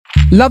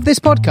Love this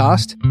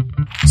podcast?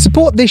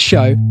 Support this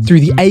show through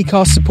the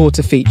Acast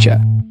supporter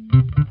feature.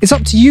 It's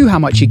up to you how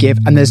much you give,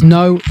 and there's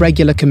no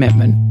regular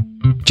commitment.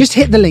 Just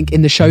hit the link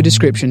in the show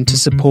description to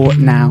support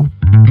now.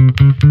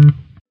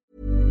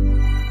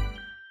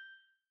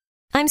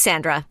 I'm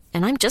Sandra,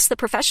 and I'm just the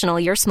professional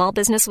your small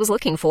business was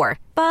looking for.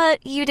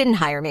 But you didn't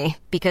hire me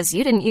because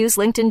you didn't use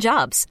LinkedIn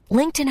Jobs.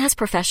 LinkedIn has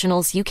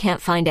professionals you can't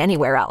find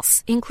anywhere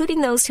else, including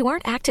those who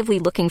aren't actively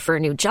looking for a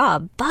new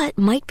job, but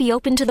might be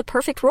open to the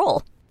perfect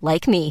role,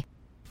 like me.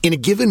 In a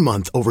given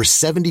month, over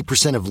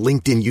 70% of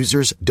LinkedIn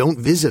users don't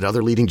visit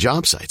other leading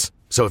job sites.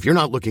 So if you're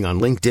not looking on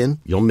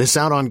LinkedIn, you'll miss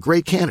out on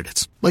great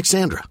candidates like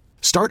Sandra.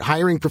 Start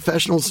hiring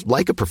professionals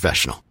like a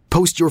professional.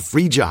 Post your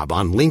free job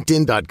on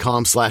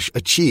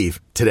linkedin.com/achieve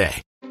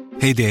today.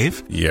 Hey,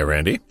 Dave. Yeah,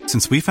 Randy.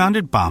 Since we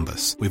founded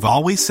Bombas, we've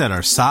always said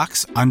our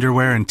socks,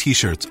 underwear, and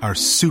T-shirts are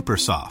super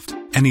soft.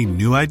 Any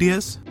new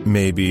ideas?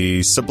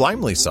 Maybe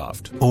sublimely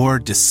soft. Or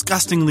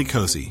disgustingly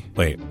cozy.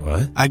 Wait,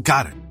 what? I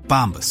got it.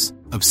 Bombas.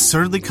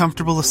 Absurdly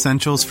comfortable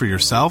essentials for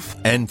yourself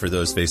and for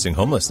those facing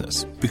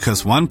homelessness.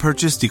 Because one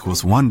purchased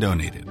equals one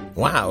donated.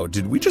 Wow,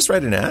 did we just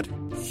write an ad?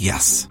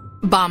 Yes.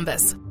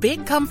 Bombas.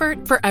 Big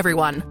comfort for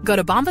everyone. Go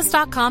to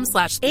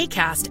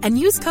bombas.com/ACAST and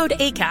use code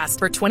ACAST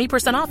for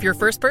 20% off your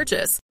first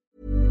purchase.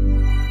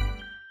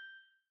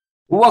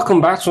 Welcome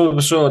back to another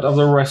episode of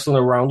the Wrestling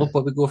Aroundup,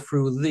 where we go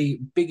through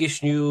the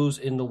biggest news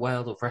in the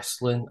world of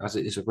wrestling, as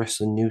it is a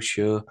wrestling news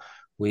show.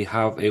 We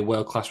have a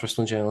world-class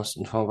wrestling journalist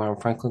in form of Aaron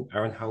Franklin.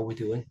 Aaron, how are we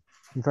doing?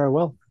 Very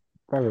well.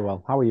 Very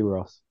well. How are you,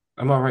 Ross?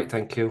 I'm all right,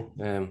 thank you.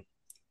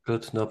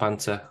 Good, no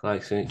banter,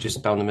 like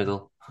just down the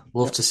middle.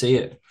 Love to see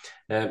it.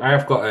 I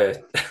have got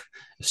a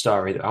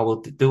story that I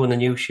will do on a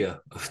new show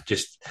of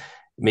just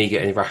me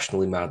getting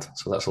irrationally mad.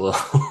 So that's a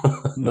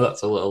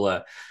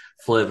little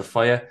flavour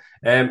for you.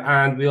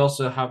 And we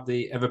also have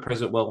the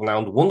ever-present,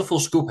 well-renowned, wonderful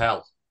Scoop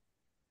L.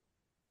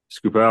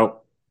 Scoop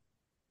L.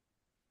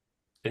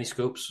 Any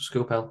scoops?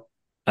 Scoop L.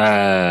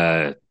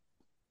 CM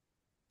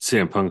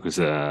Punk was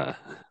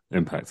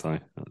Impact,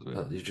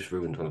 You just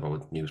ruined one of our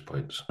news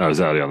points. Oh, is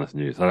that already on the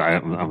news?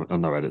 I'm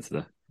not read it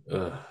today.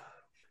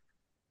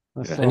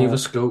 Any other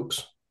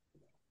scoops?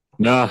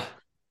 Nah.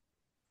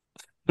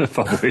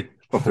 Probably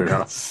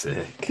not.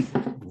 Sick.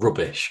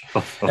 Rubbish.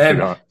 Probably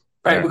not.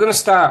 Right, we're going to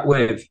start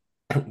with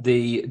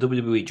the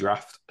WWE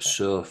draft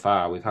so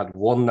far. We've had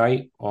one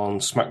night on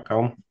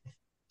SmackDown.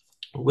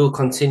 We'll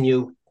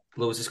continue.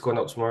 Lewis is going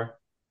out tomorrow.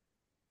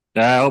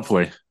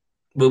 Hopefully.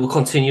 We'll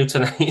continue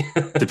tonight.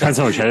 Depends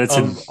how much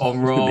editing on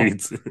Raw.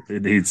 It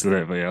needs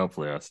to, but yeah,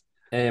 hopefully, yes.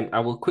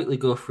 I will quickly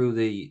go through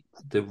the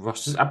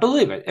rosters. I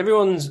believe it.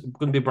 Everyone's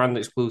going to be brand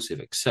exclusive,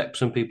 except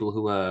some people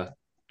who are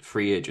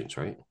free agents,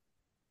 right?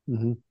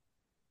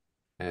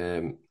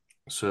 Mm-hmm.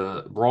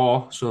 So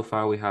Raw, so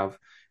far we have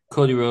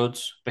Cody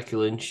Rhodes, Becky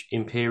Lynch,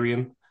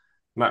 Imperium,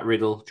 Matt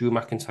Riddle, Drew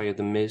McIntyre,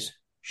 The Miz,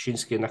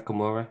 Shinsuke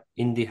Nakamura,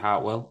 Indy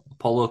Hartwell,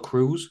 Apollo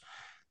Crews,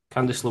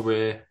 Candice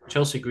LeRae,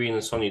 Chelsea Green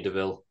and Sonya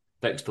Deville,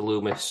 Dexter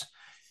Loomis,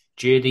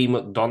 JD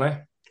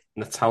McDonough,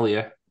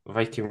 Natalia,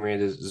 Viking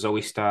Raiders,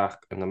 Zoe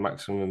Stark, and the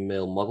Maximum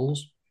Male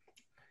Models.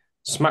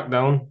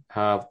 SmackDown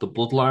have the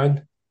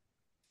Bloodline,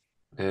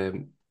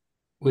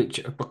 which,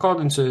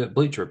 according to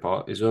Bleacher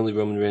Report, is only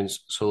Roman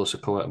Reigns, Solo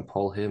Sikoa, and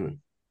Paul Heyman.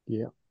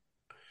 Yeah.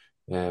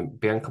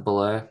 Bianca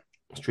Belair,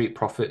 Street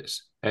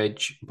Profits,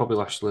 Edge, Bobby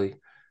Lashley,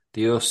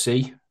 the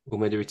OC, who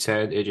made a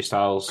return, AJ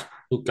Styles,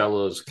 Luke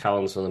Gallows, Cal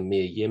Anderson, and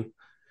Mia Yim.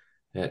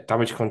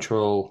 Damage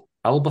Control,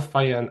 Alba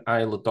Fire and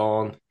Isla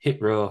Dawn,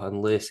 Hit Row,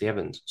 and Lacey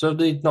Evans. So have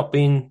they not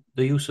been,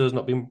 the Usos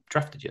not been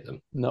drafted yet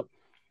then? Nope.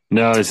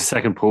 No, it's a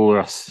second pool,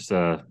 Ross.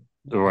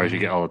 Otherwise, you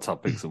get all the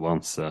top picks at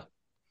once. So.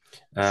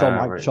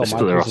 Shawn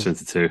Split the roster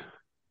into two.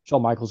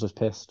 Shawn Michaels was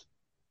pissed.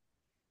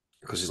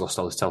 Because he's lost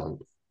all his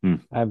talent.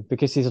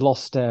 Because he's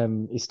lost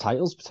his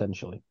titles,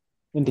 potentially.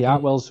 Indy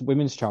Hartwell's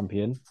women's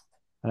champion,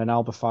 and then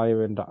Alba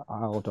Fire and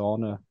Isla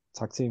Dawn are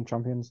tag team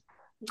champions.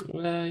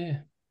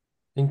 Yeah.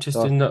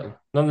 Interesting. So,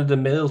 none of the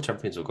male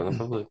champions are going to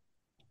probably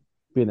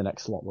be in the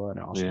next slot, weren't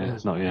it? Yeah,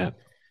 not yet.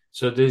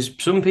 So there's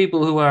some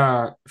people who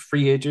are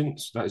free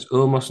agents. That is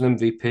Omos and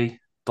MVP,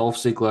 Dolph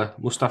Ziggler,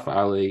 Mustafa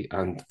Ali,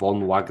 and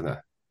Von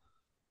Wagner.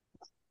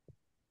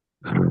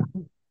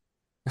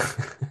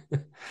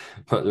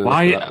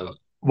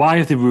 Why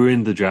have they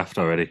ruined the draft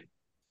already?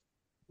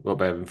 What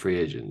about having free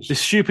agents?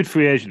 This stupid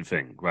free agent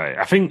thing, right?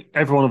 I think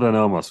every one of them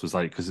Omos was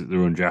like, because they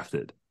were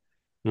undrafted.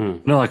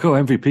 No, like,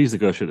 MVP's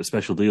negotiate a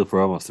special deal for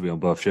Omos to be on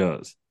both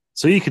shows.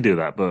 So you can do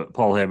that, but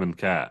Paul Heyman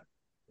can't.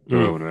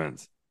 Roman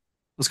Reigns.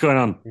 What's going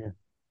on? Yeah.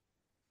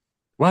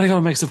 Why are they going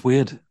to make stuff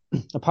weird?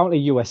 Apparently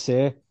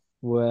USA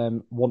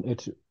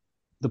wanted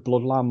the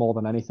Bloodline more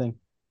than anything.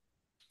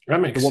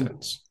 That makes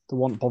sense. They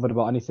weren't bothered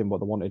about anything,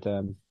 but they wanted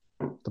the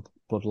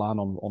Bloodline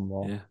on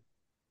Raw. Yeah.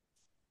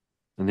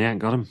 And they ain't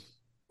got him.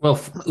 Well,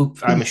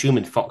 I'm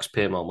assuming Fox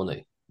pay more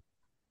money.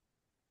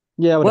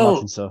 Yeah, I would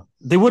imagine so.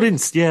 They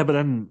wouldn't, yeah, but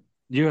then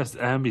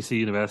NBC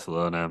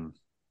Universal and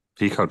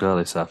Peacock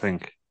Daily, so I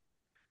think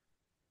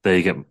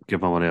they give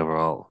more money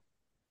overall.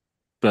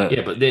 But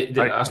yeah, but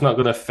that's not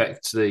going to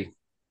affect the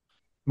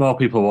More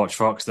people watch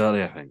Fox, don't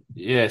they? I think.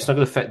 Yeah, it's not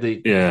going to affect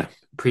the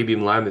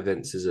premium live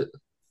events, is it?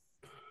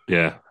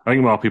 Yeah. I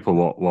think more people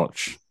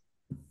watch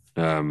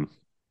SmackDown,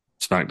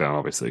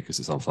 obviously, because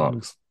it's on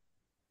Fox.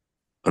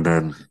 And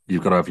then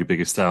you've got to have your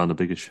biggest star on the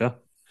biggest show.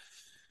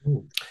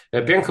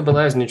 Bianca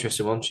Belair is an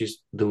interesting one. She's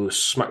the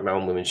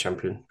SmackDown Women's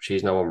Champion.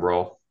 She's now on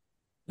Raw.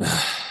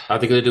 Are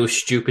they going to do a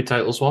stupid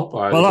title swap?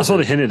 Well, that's what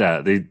they hinted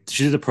at.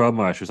 She did a promo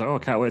where she was like, "Oh, I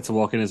can't wait to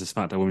walk in as a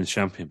SmackDown Women's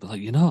Champion." But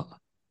like, you're not.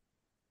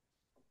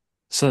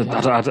 So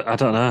I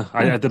don't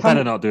know. They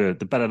better not do it.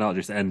 They better not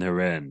just end her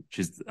reign.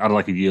 She's had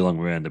like a year-long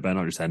reign. They better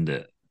not just end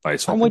it by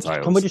swapping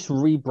titles. Can we just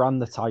rebrand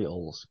the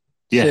titles?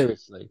 Yeah.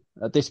 Seriously,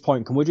 at this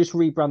point, can we just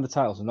rebrand the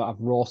titles and not have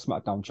Raw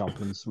SmackDown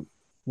champions? You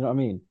know what I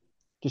mean?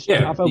 Just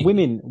have a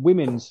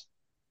women's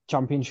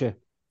championship.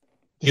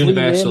 Just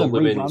Universal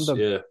Women's,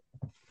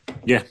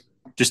 yeah.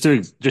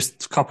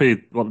 Just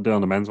copy what they do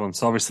on the men's one.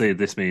 So obviously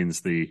this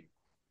means the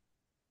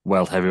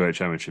World Heavyweight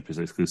Championship is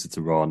exclusive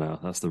to Raw now.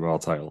 That's the Raw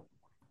title.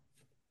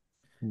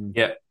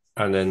 Yeah,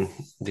 and then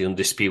the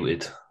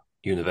undisputed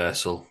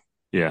Universal.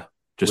 Yeah,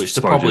 which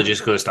they're probably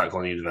just going to start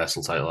calling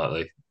Universal title, aren't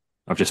they?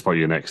 I've just spotted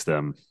your next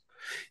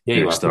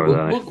you story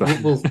there.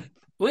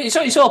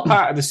 It's all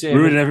part of the same.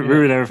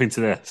 Ruin everything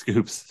today.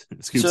 Scoops.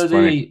 So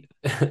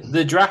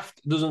the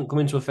draft doesn't come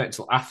into effect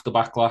till after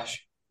Backlash,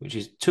 which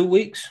is 2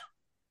 weeks.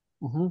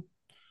 No,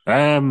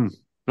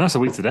 it's a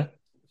week today. Is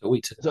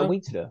it a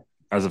week today?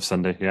 As of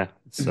Sunday, yeah.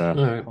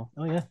 Oh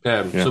yeah.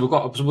 So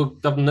we'll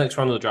have the next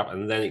round of the draft,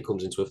 and then it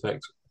comes into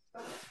effect.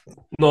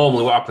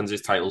 Normally, what happens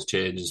is titles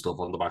change and stuff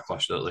on the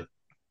Backlash, don't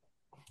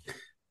they?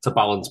 To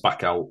balance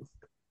back out.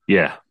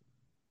 Yeah.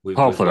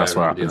 Hopefully that's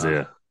what happens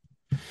here.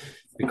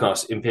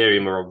 Because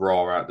Imperium are on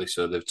Raw, aren't they?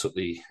 So they've took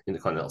the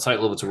Intercontinental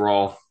title over to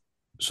Raw.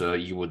 So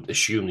you would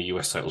assume the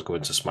US title's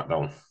going to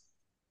SmackDown.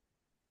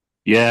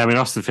 Yeah, I mean,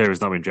 Austin Theory's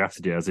not been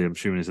drafted yet, as I'm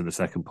assuming he's in the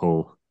second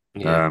pool.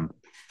 Yeah.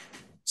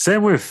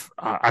 Same with,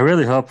 I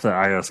really hope that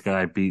Io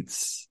Sky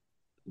beats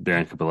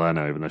Bianca Belair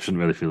now, even though I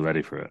shouldn't really feel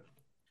ready for it.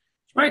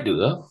 Might do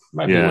that.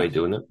 Might be a way of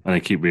doing it. And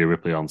then keep Rhea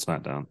Ripley on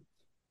SmackDown.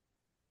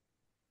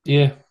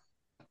 Yeah.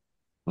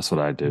 That's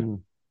what I do.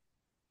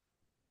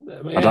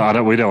 Yeah. We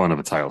don't want to have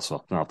a title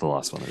swap, not the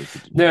last one.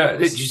 No,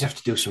 they just have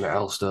to do something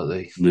else, don't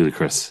they?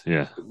 Ludicrous,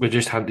 yeah. We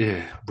just had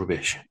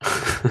rubbish.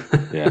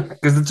 Yeah.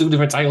 Because they're two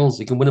different titles.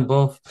 You can win them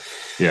both.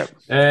 Yeah.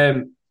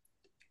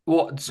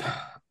 What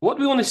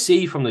do we want to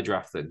see from the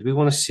draft then? Do we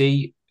want to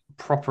see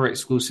proper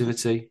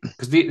exclusivity?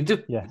 Because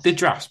the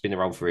draft's been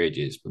around for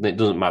ages, but it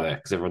doesn't matter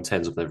because everyone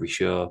turns up every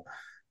show.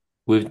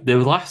 The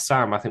last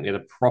time I think we had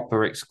a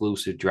proper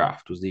exclusive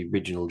draft was the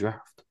original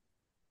draft.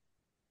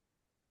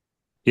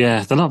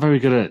 Yeah, they're not very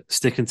good at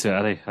sticking to it,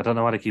 are they? I don't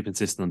know why they keep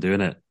insisting on doing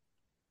it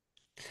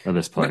at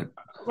this point.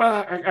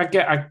 Well, I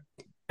get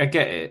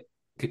it.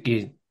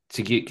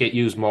 To get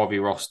used more of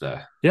your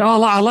roster. Yeah,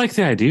 I like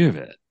the idea of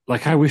it.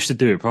 Like, I wish to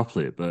do it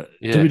properly, but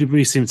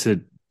WWE seem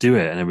to do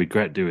it and then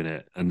regret doing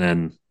it and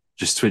then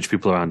just switch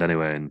people around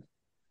anyway and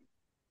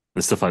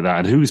stuff like that.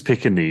 And who's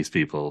picking these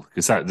people?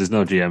 Because there's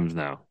no GMs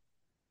now.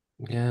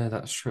 Yeah,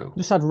 that's true.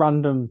 Just had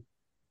random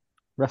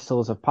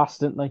wrestlers have passed,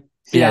 didn't they?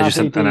 Just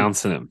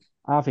announcing them.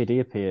 RVD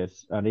appeared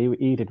and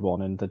he did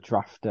one and the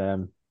draft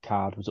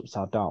card was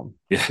upside down.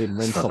 Yeah. Being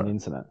rinsed on the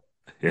internet.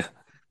 Yeah.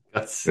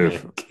 That's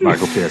sick.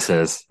 Michael Pierce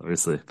says,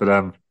 obviously.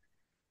 But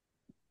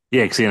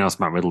because he announced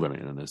Matt Riddle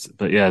in it.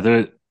 But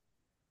yeah,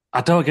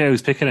 I don't get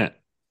who's picking it.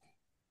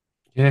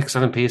 Yeah, because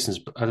Adam Pearce is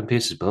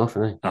both,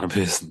 isn't he? Adam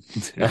Pearson.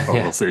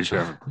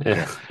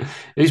 Yeah.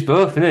 He's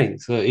both, isn't he?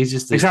 So he's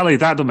just... Exactly,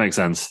 that doesn't make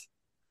sense.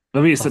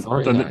 Maybe it's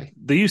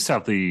they used to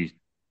have the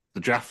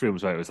draft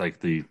rooms where it was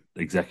like the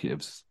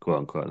executives, quote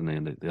unquote, and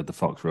they had the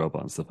Fox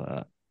robot and stuff like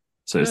that.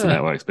 So it's the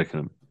networks picking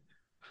them.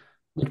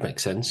 Would make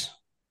sense.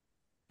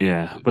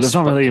 Yeah, but it's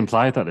not really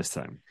implied that this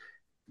time.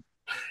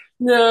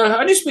 No,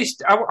 I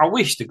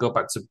wish to go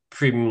back to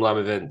premium live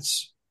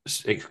events,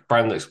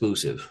 brand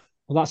exclusive.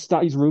 Well,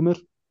 that is rumoured.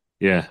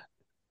 Yeah.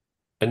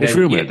 And it's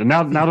rumoured. And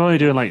now they're only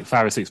doing like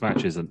 5 or 6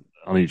 matches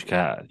on each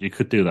card. You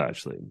could do that,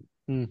 actually.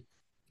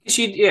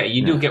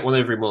 You do get one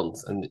every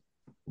month, and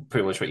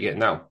pretty much what you get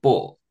now.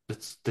 But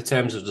the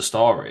terms of the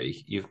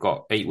story, you've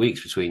got 8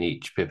 weeks between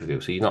each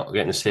pay-per-view, so you're not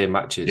getting the same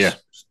matches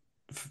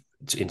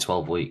in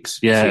 12 weeks.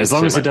 Yeah, as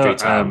long as they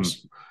don't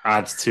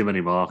add too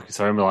many more. Because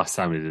I remember last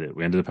time we did it,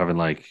 we ended up having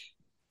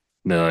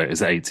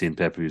is it 18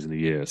 pay-per-views in a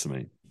year or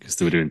something? Because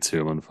they were doing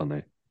 2 a month, weren't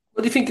they?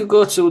 What do you think you'll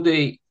go to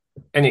the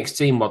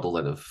NXT model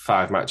then of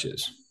 5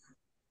 matches?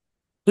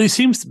 Well,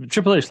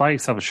 Triple H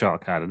likes to have a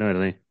short card, I know,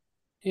 doesn't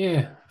he?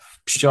 Yeah,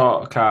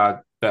 short card,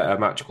 better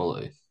match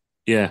quality.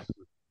 Yeah.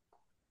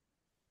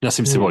 That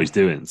seems to be what he's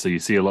doing. So you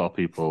see a lot of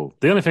people.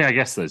 The only thing I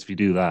guess though is if you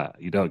do that,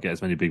 you don't get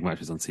as many big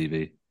matches on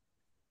TV.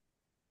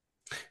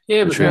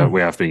 Yeah, which we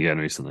have been getting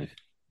recently.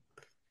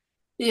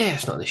 Yeah,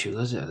 it's not an issue,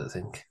 is it? I don't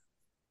think.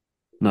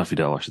 Not if you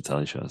don't watch the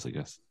telly shows, I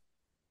guess.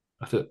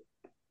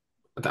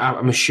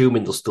 I'm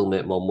assuming they'll still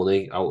make more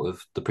money out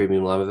of the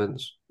premium live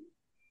events.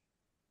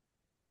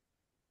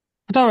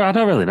 I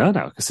don't really know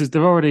now because it's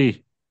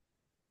already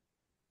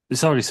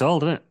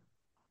sold, isn't it?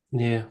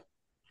 Yeah.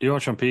 You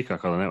watch on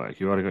Peacock on the network,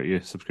 you already got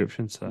your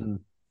subscription, so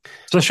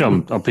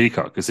especially on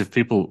Peacock, because if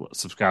people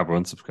subscribe or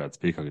unsubscribe to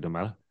Peacock, it doesn't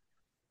matter.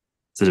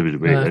 It's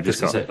WWE, they've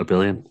just got a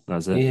billion.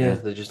 That's it. Yeah,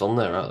 they're just on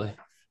there, aren't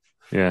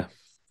they? Yeah.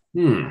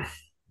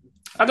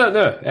 I don't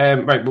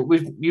know. Right, but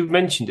you've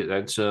mentioned it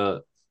then.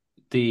 So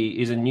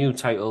is a new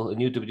title, a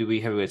new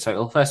WWE heavyweight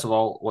title. First of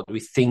all, what do we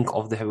think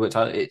of the heavyweight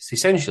title? It's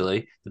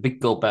essentially the big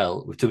gold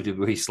belt with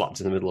WWE slapped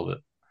in the middle of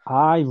it.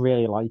 I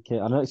really like it.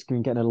 I know it's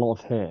been getting a lot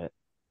of hate,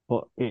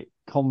 but it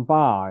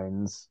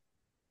combines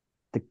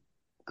the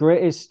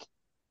greatest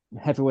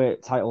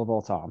heavyweight title of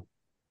all time.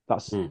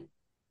 That's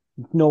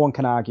no one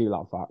can argue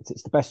that fact.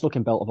 It's the best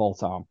looking belt of all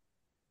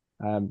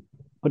time.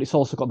 But it's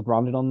also got the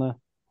branding on there.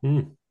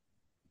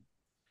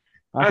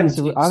 I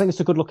think it's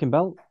a good looking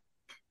belt.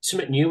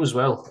 Something new as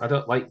well. I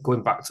don't like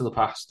going back to the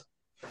past.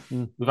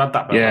 We've had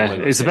that belt. Yeah,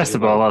 it's the best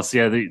of all worlds.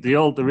 Yeah, the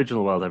old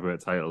original world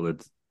heavyweight title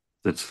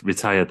they'd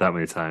retired that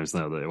many times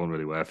now that it wasn't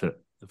really worth it.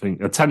 I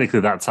think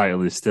technically that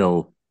title is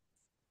still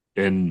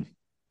in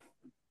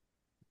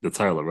the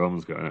title that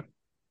Roman's got in it.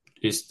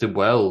 It's the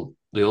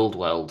old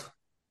world.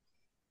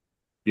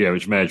 Yeah,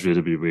 which merged with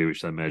WWE,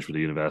 which then merged with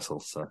the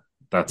Universal. So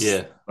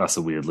that's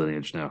a weird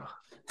lineage now.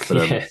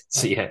 But,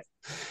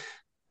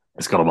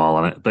 it's got them all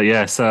on it. But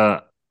yeah,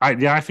 so I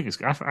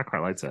quite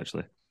liked it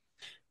actually.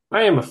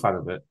 I am a fan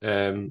of it,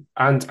 and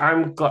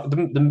I'm glad.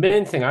 The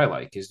main thing I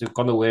like is they've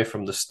gone away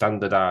from the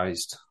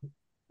standardized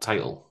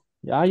title.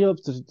 Yeah, I hope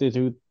they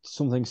do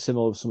something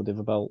similar with some of the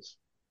other belts.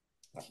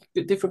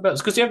 Different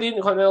belts, because you have the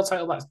Intercontinental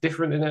title that's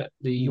different in it.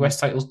 The US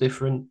title's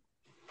different.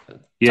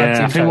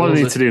 Yeah, I think what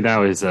they need to do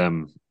now is,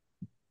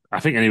 I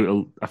think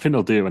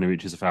they'll do it when he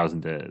reaches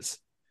 1,000 days.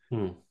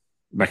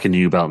 Make a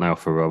new belt now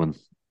for Roman.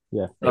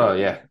 Yeah.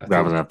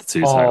 Rather than have the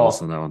two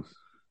titles on that one. Do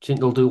you think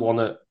they'll do one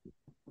at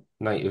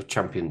Night of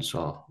Champions?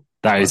 Or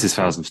that is his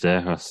 1,000th day,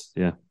 Ross.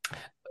 Yeah.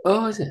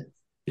 Oh, is it?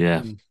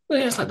 Yeah. Well,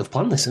 yeah, it's like they've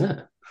planned this, isn't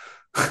it?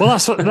 Well,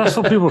 that's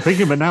what people are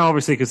thinking. But now,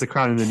 obviously, because they're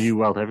crowning the new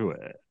world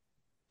heavyweight,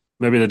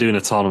 maybe they're doing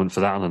a tournament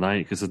for that on the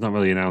night because it's not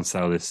really announced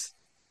how this.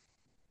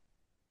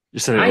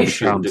 I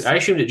assumed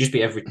it'd just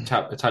be every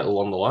title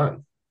on the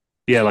line.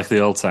 Yeah, like the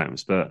old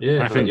times. But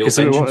yeah, I think because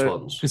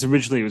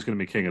originally it was going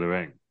to be King of the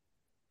Ring.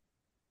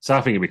 So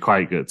I think it'd be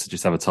quite good to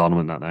just have a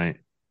tournament that night.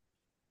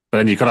 But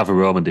then you could have a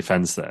Roman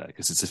defense there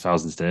because it's his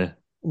 1,000th day.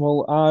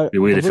 Well, it'd be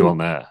weird if you weren't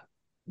there.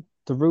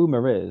 The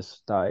rumor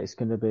is that it's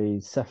going to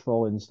be Seth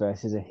Rollins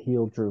versus a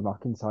heel Drew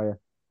McIntyre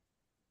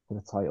for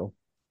the title.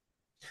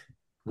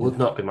 Would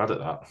not be mad at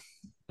that.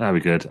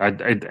 That'd be good. I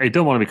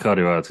don't want to be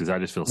Cody Rhodes because I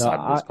just feel sad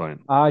at this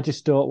point. I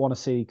just don't want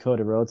to see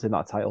Cody Rhodes in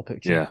that title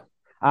picture. Yeah.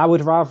 I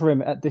would rather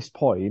him at this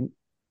point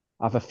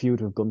have a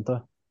feud with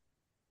Gunther.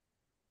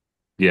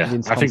 Yeah,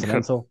 I think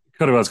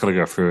Cody Rhodes got to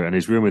go through it, and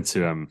he's rumored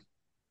to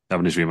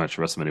having his rematch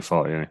at WrestleMania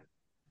 40.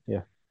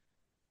 Yeah.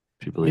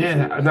 If you believe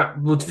and that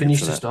would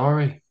finish the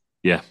story.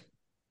 Yeah.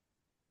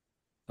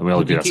 And we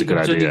all agree that's a good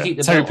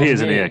idea. Terry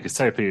Peters in here, because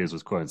Terry Peters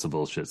was quoting some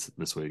bullshit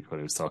this week when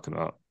he was talking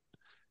about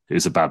it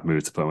was a bad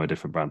move to put him a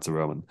different brand to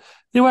Roman.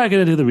 They weren't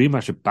going to do the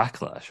rematch at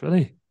Backlash, were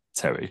they,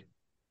 Terry?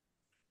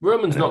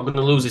 Roman's not going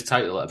to lose his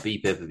title at a B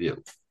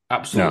pay-per-view.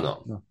 Absolutely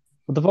not. No.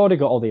 But they've already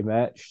got all the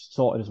merch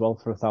sorted as well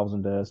for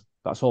 1,000 days.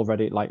 That's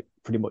already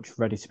pretty much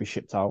ready to be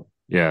shipped out.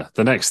 Yeah,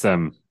 the next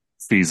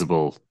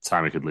feasible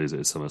time we could lose it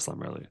is SummerSlam,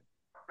 really.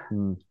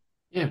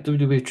 Yeah,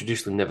 WWE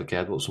traditionally never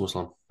cared about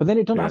SummerSlam. But then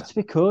it doesn't have to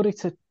be Cody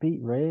to beat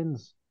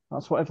Reigns.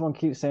 That's what everyone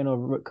keeps saying.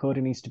 Oh,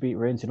 Cody needs to beat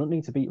Reigns. He don't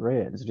need to beat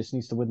Reigns. He just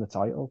needs to win the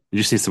title. He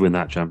just needs to win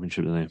that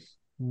championship, doesn't he?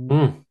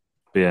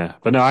 But yeah,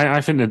 but no, I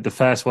think that the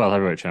first world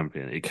heavyweight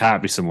champion, it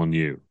can't be someone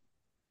new.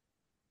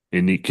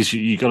 Because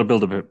you got to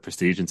build a bit of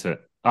prestige into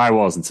it. I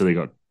was until he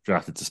got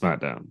drafted to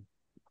SmackDown.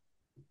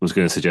 Was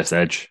going to suggest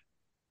Edge.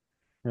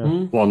 Yeah.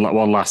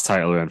 One last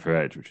title run for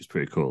Edge, which is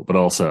pretty cool. But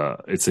also,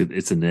 it's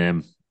a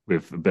name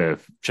with a bit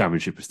of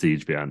championship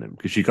prestige behind him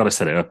because you got to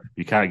set it up.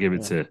 You can't give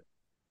it to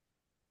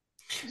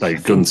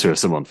like Gunther or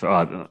someone. You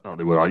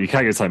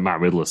can't give it to like Matt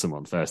Riddle or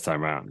someone first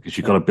time round because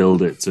you got to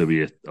build it to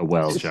be a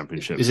world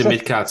championship. It's a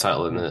mid card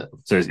title, isn't it?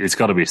 So it's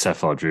got to be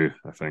Seth or Drew,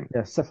 I think.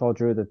 Yeah, Seth or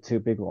Drew are the two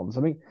big ones.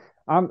 I mean,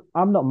 I'm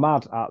not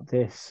mad at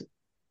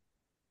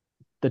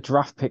the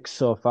draft picks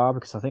so far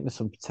because I think there's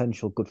some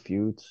potential good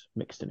feuds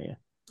mixed in here.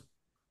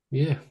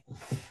 Yeah.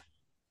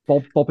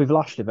 Bobby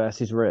Lashley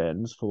versus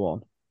Reigns for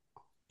one.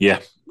 Yeah,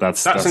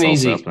 that's an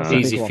easy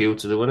feud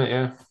to do, isn't it?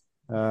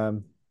 Yeah.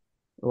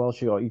 Who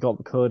else you got? You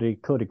got Cody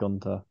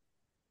Gunther.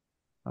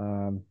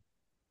 You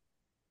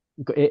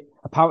got it.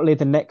 Apparently,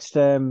 the next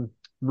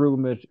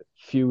rumored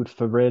feud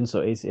for Reigns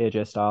is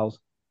AJ Styles.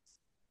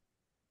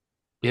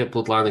 Yeah,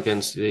 Bloodline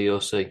against the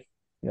OC.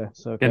 Yeah,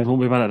 so again,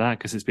 won't be mad at that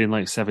because it's been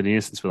like 7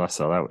 years since we last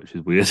saw that, which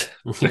is weird.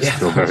 It's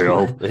still very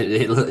old.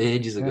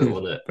 Ages ago,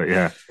 wasn't it? But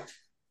yeah.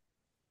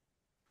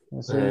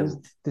 So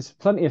there's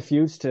plenty of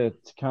feuds to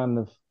kind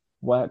of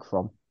work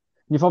from.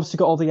 You've obviously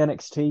got all the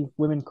NXT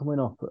women coming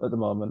up at the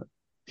moment,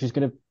 which is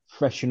going to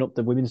freshen up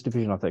the women's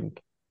division, I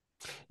think.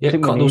 Yeah,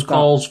 got those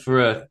calls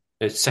for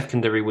a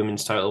secondary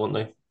women's title, weren't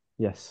they?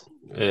 Yes.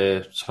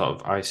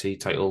 Sort of IC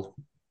title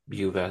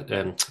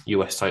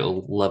US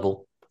title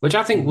level, which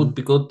I think would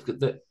be good.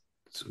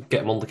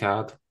 Get him on the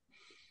card.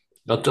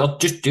 I'll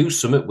just do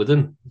something with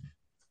him.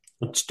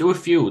 I'll just do a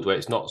feud where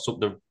it's not some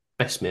of the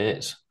best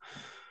mates.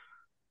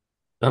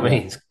 I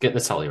mean, get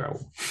Natalia out.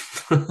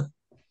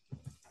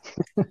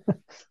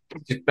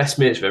 Just best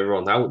mates for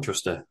everyone. I wouldn't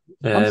trust her.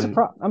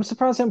 I'm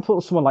surprised they haven't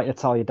put someone like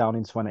Natalia down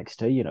into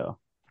NXT. You know,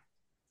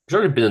 she's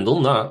already been and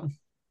done that.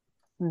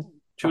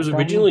 She was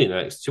originally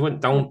next. She went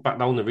back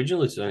down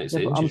originally to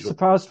NXT. Yeah, I'm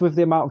surprised with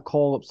the amount of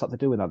call-ups that they're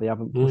doing that they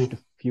haven't pushed a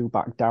few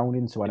back down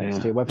into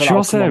NXT. Yeah. She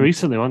was there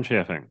recently, wasn't she?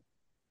 I think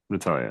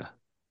Natalia,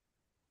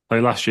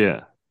 like last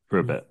year for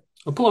a bit.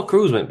 Apollo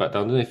Crews went back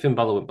down, didn't he? Finn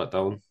Balor went back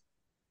down.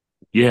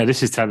 Yeah,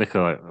 this is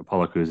technically like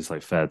Apollo Crews is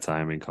like third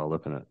time being called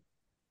up in it.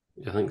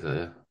 I think so.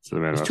 Yeah. So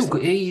the he's too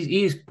good.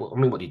 He's. I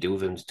mean, what do you do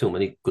with him? There's too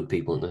many good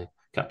people in there.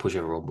 Can't push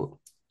everyone, but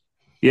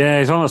yeah,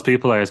 he's one of those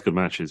people that has good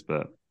matches,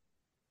 but.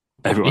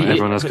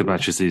 Everyone has good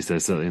matches these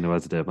days, certainly in the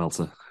words of Dave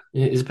Meltzer.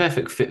 Yeah, he's a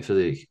perfect fit for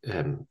the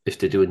if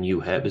they do a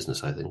new hair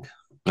business, I think.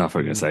 I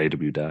thought you were going to say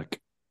AW Dark.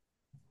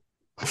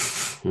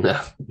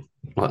 No,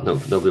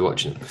 nobody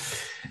watching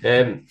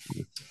it.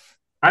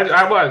 What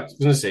I was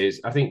going to say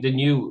is, I think the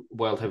new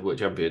World Heavyweight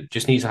Champion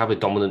just needs to have a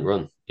dominant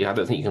run. Yeah, I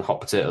don't think you can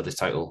hot potato this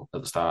title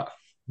at the start.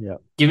 Yeah,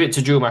 give it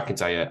to Drew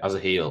McIntyre as a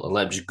heel and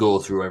let him just go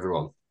through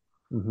everyone.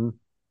 Mm-hmm.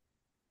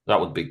 That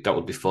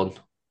would be fun.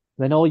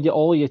 Then all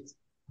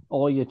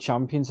your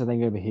champions are then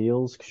going to be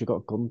heels because you've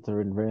got Gunther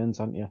and Reigns,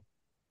 haven't you?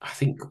 I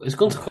think is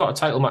Gunther got a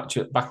title match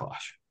at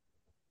Backlash?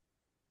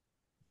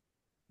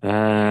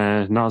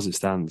 Not as it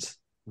stands.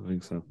 I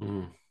think so.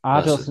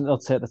 I don't think they'll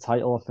take the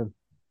title off him.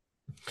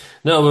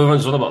 No, we were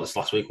on about this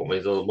last week, weren't we?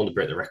 They want to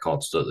break the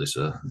records, don't they?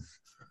 So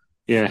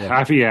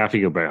I think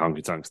he'll break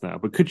honky tonks now.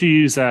 But could you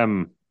use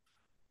the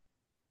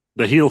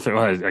heel thing?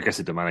 Well, I guess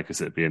it demanded because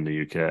it'd be in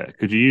the UK.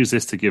 Could you use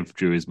this to give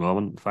Drew his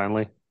moment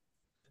finally?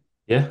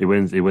 Yeah, he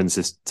wins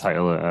this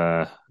title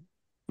at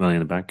Money in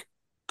the Bank.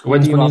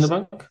 When's Money in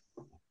the Bank?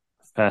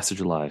 1st of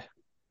July.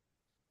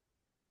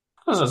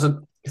 That's a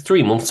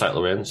 3-month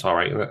title reign. It's all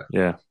right, isn't it?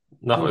 Yeah.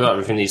 Not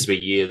everything needs to be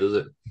a year, does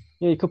it?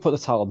 Yeah, you could put the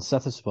title on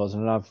Seth, I suppose,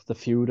 and have the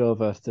feud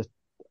over the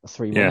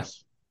 3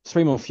 months.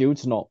 3-month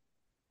feud's not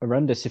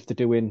horrendous if they're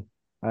doing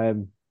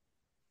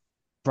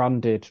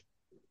branded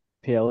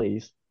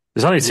PLEs.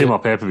 There's only 2 more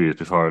pay-per-views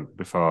before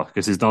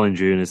because there's not in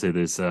June, is it?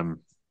 There's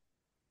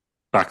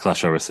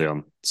Backlash, obviously,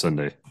 on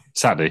Saturday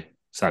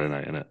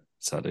night, isn't it?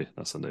 Saturday,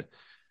 not Sunday.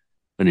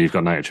 Then you've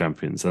got Night of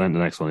Champions, and then the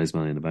next one is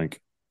Money in the Bank,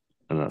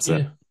 and that's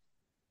it.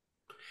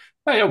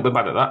 I don't be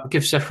mad at that.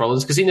 Give Seth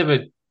Rollins because he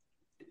didn't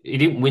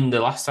win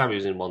the last time he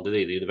was in one, did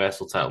he? The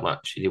Universal title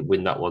match. He didn't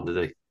win that one, did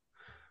he?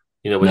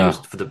 You know, when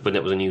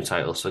it was a new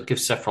title. So give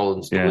Seth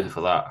Rollins the win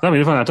for that. I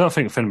mean, I don't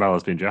think Finn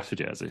Balor's been drafted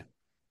yet, has he?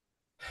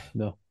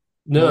 No,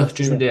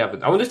 just they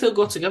haven't. I wonder if they'll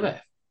go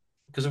together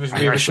because of his.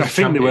 I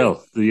think they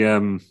will.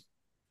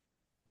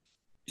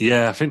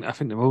 I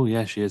think they will.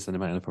 Yeah, she is. Then they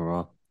might end up a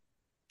Raw.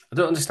 I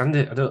don't understand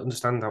it. I don't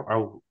understand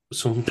how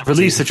some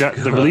release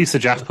the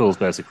draft pools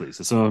basically.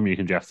 So some of them you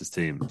can draft as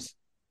teams.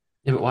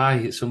 Yeah, but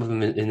why? Some of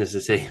them in as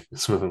a team,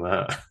 some of them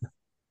aren't.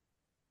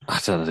 I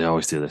don't know. They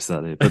always do this,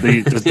 don't they? But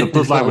the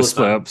bloodline was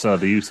split up, so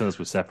the Usos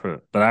were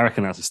separate. But I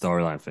reckon that's a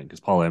storyline thing because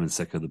Paul Heyman's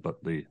sick of the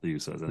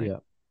Usos, isn't he? Yeah.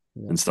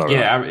 In storyline.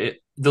 Yeah,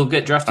 they'll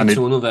get drafted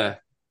to another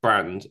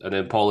brand, and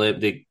then Paul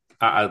Heyman,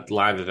 at a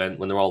live event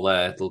when they're all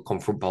there, they'll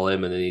confront Paul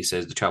Heyman, and he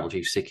says the Tribal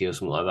Chief's sicky or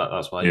something like that.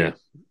 That's why. Yeah,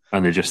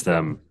 and they just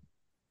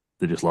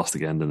lost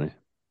again, didn't they?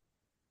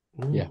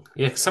 Yeah.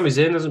 Yeah, Sami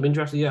Zayn hasn't been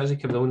drafted yet, has he?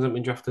 Kevin Owens hasn't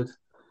been drafted.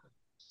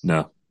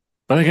 No.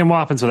 But again, what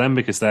happens to them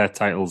because their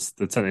titles,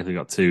 they've technically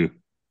got 2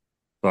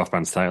 both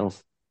brands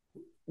titles.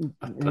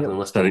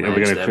 Unless are we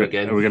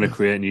going to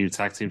create new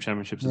tag team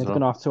championships as well? They're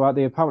going to have to.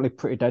 They're apparently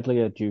Pretty Deadly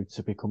are due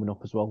to be coming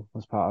up as well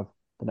as part of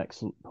the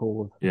next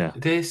pool. Yeah. Are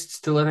they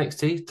still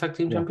NXT tag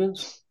team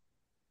champions?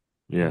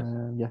 Yeah.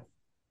 Yeah.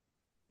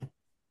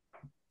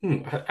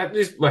 We'll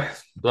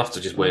have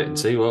to just wait and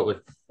see, won't we?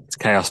 It's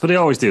chaos, but they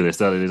always do this,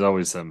 don't they? There's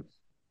always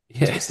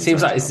it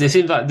seems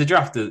like the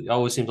draft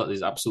always seems like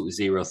there's absolutely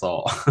zero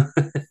thought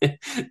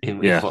in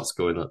what's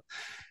going on.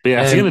 But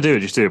yeah, if you're going to do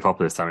it, just do it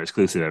properly this time.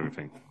 Exclusive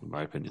everything, in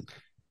my opinion.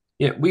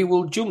 Yeah, we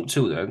will jump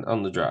to then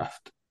on the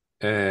draft.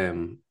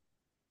 AEW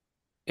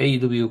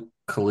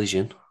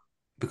Collision,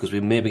 because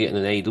we may be getting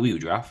an AEW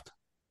draft.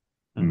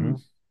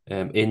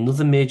 Mm-hmm.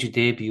 Another major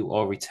debut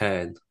or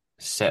return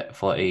set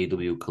for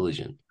AEW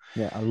Collision.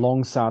 Yeah,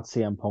 alongside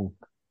CM Punk.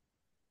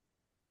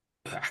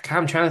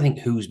 I'm trying to think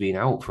who's been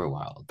out for a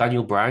while.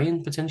 Daniel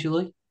Bryan,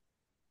 potentially?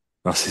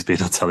 He's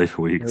been on telly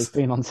for weeks. He's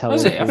been on telly.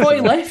 Was it? I thought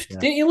he left. Yeah.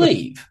 Didn't he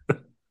leave?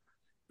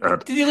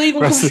 Did he leave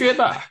and come straight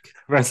back?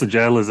 Wrestling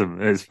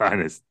journalism at its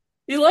finest.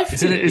 He left.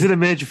 Is it a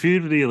major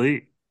feud with the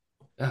Elite?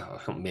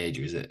 Oh, not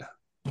major, is it?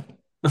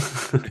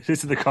 This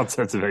is the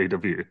concept of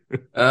AEW.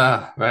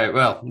 Right.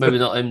 Well, maybe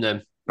not him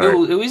then. Right.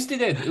 Who is he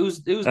then?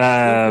 Who's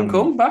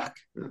come back?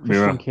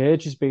 Christian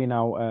Cage has been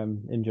out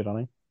injured,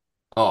 hasn't he?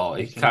 Oh,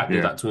 he can't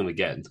do that to him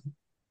again.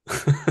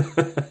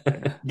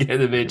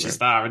 Getting a major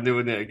star and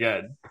doing it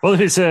again. Well,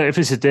 if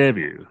it's a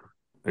debut,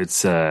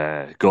 It's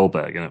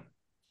Goldberg, isn't it?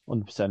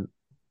 100%.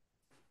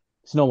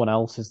 It's no one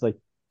else, is there?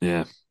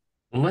 Yeah.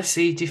 Let's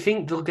see. Do you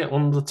think they'll get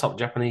one of the top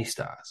Japanese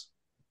stars?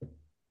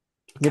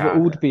 Yeah, but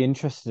who would be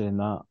interested in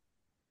that?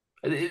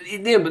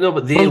 Yeah, but no,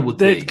 but they would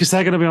be, because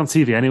they're going to be on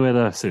TV anyway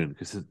there soon.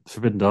 Because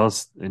Forbidden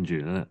Doors in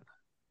June, isn't it?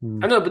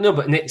 I know,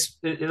 but next,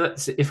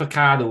 let's say if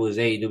Okada was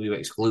AEW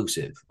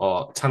exclusive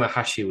or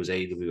Tanahashi was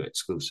AEW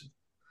exclusive.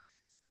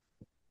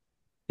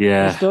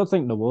 I just don't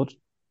think they would.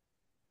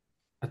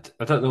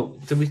 I don't know.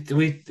 Do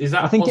we? Is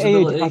that I a think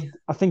possibility?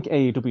 I think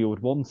AEW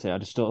would want it. I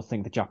just don't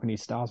think the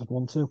Japanese stars would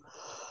want to.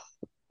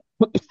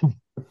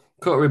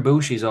 Kota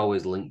Ibushi's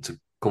always linked to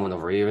coming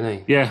over here, isn't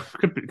he? Yeah,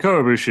 could be,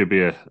 Kota Ibushi would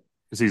be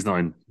because he's not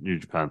in New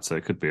Japan, so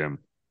it could be him.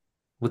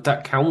 Would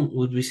that count?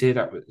 Would we say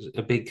that was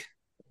a big?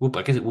 Well,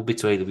 I guess it would be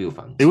to AEW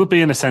fans. It would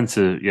be in a sense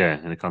of,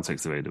 in the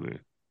context of AEW.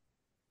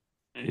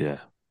 Yeah,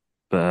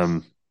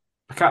 but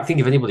I can't think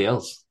of anybody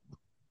else.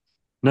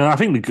 No, I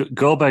think the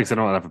Goldbergs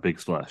don't have a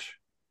big splash.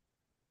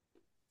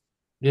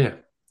 Yeah.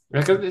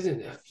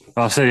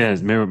 I'll say,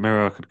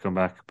 Miro could come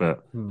back,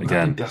 but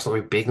again, that's not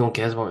very big. No one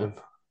cares about him.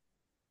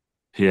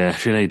 Yeah,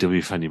 if you're an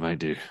AEW fan, you might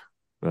do.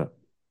 But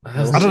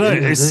I don't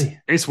know.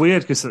 It's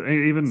weird because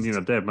even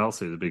Dave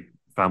Meltzer is a big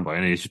fanboy,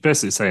 and he's just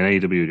basically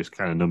saying AEW are just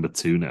kind of number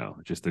 2 now,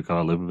 just to kind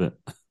of live with it,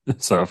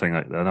 sort of thing.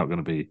 Like they're not going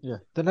to be. Yeah,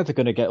 they're never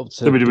going to get up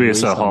to WWE is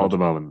so hard at the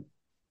moment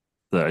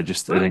that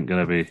it ain't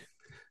going to be.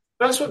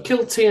 That's what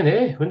killed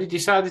TNA when they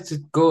decided to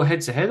go head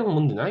to head on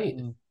Monday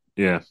night.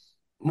 Yeah.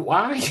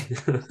 Why?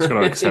 It's got to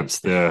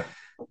accept the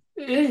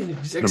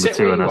number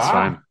 2, and that's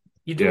fine.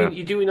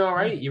 You're doing all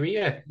right. You're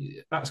here.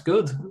 That's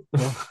good.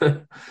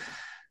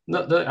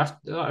 Not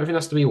everything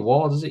has to be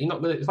awards, is it? You're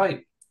not gonna. It's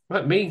like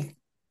me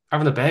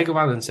having a burger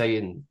van and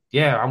saying,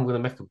 "Yeah, I'm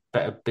going to make a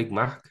better Big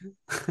Mac."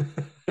 Do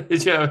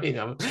you know what I mean?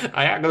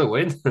 I ain't going to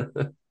win.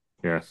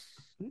 Yeah,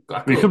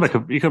 you could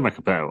make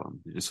a better one.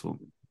 You just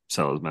won't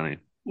sell as many.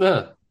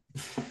 No,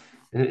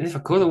 and if I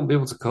could, I wouldn't be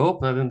able to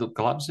cope, and I'd end up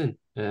collapsing.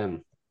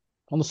 On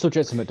the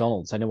subject of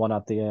McDonald's, anyone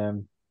had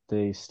the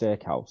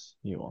steakhouse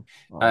new one?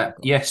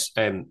 Yes,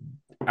 I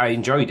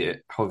enjoyed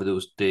it. However,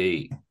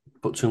 they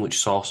put too much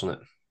sauce on it.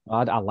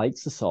 I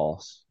liked the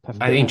sauce.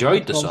 I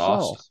enjoyed the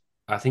sauce.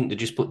 I think they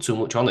just put too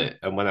much on it,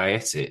 and when I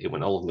ate it, it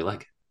went all over my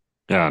leg.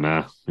 Yeah,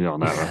 no, you don't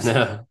know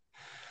that.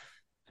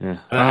 No. Yeah,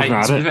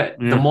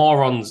 the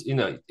morons,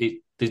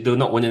 they're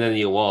not winning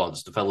any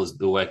awards. The fellas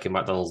that work in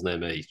McDonald's near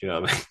me, do you know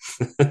what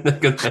I mean?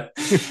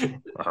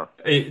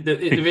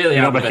 They really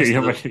are the best.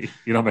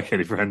 You're not making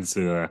any friends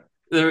who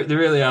They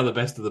really are the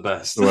best of the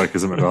best. The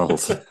workers at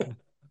McDonald's.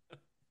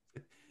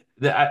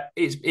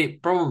 It's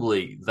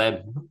probably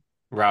them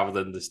rather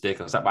than the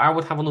steakhouse. But I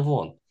would have another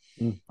one.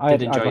 I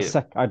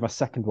had my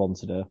second one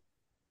today.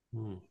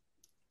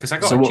 Because I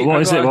got. So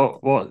what is it?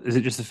 What is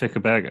it? Just a thicker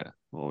burger?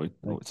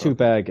 Two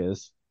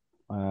burgers,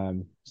 a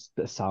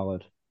bit of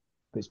salad,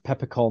 but it's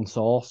peppercorn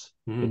sauce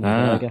in the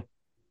burger.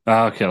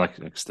 Okay,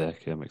 like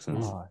steak. Yeah, makes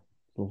sense. Oh,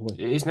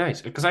 lovely. It is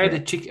nice because I had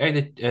a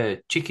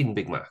chicken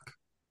Big Mac,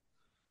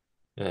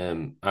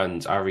 and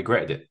I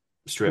regretted it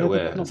straight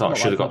away. I thought I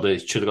should have got the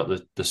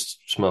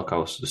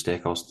smokehouse, the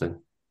steakhouse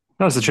thing.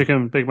 No, it's the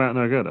chicken Big Mac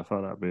no good. I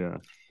thought that'd be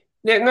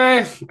Yeah,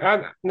 no,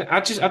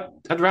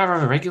 I'd rather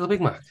have a regular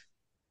Big Mac.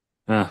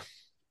 Yeah,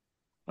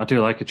 I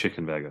do like a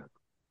chicken burger.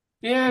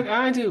 Yeah,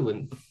 I do.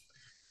 And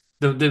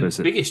the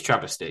biggest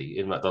travesty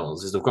in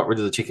McDonald's is they've got rid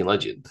of the chicken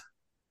legend.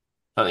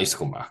 That needs to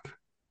come back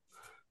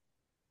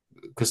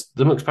because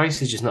the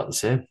McSpicy is just not the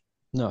same.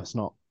 No, it's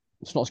not.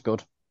 It's not as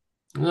good.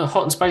 No,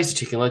 hot and spicy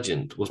chicken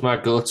legend was my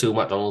go-to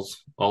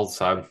McDonald's all the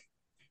time.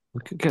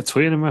 We could get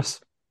Tweed in this.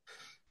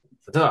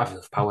 I don't have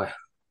enough power.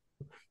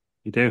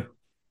 You do.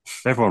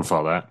 Everyone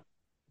thought that.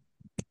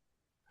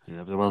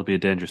 Yeah, the world would be a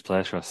dangerous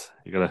place for us.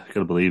 You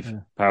gotta believe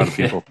power of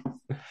the people.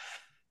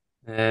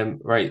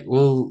 Right,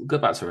 we'll go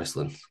back to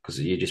wrestling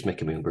because you're just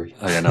making me hungry.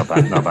 Oh yeah, not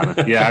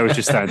bad. Yeah, I was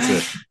just starting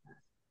to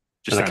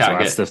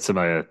add stuff to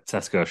my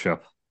Tesco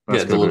shop.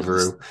 That's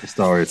Deliveroo. The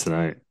story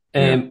tonight.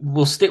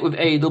 We'll stick with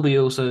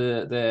AEW,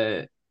 so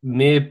there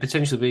may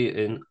potentially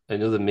be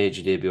another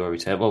major debut or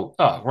return. Well,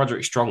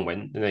 Roderick Strong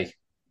went, didn't he?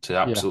 To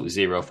absolutely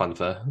zero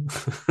fanfare.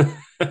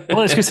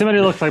 Well, it's because somebody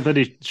looked like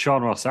bloody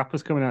Sean Ross Sapp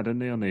was coming out,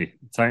 didn't he, on the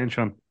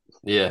Titantron?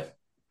 Yeah.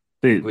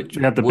 Which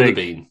had the big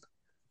been.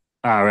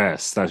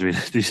 RS.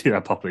 Did you see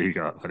that pop that he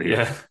got?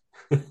 Yeah.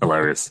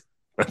 Hilarious.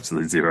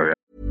 Absolutely zero.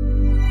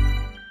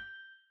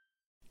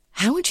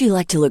 How would you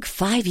like to look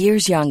 5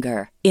 years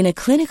younger? In a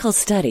clinical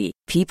study,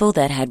 people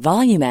that had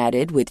volume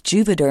added with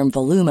Juvederm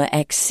Voluma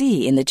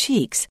XC in the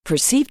cheeks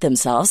perceived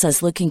themselves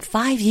as looking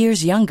 5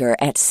 years younger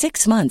at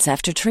 6 months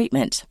after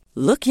treatment.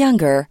 Look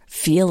younger,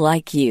 feel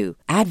like you.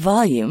 Add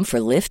volume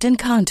for lift and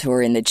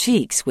contour in the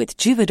cheeks with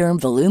Juvederm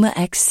Voluma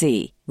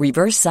XC.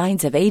 Reverse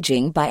signs of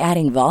aging by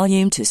adding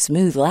volume to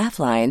smooth laugh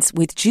lines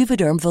with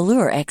Juvederm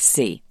Volure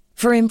XC.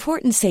 For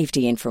important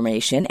safety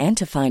information and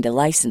to find a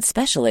licensed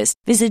specialist,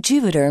 visit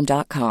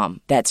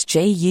Juvederm.com. That's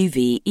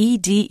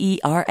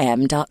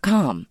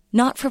JUVEDERM.com.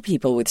 Not for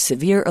people with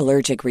severe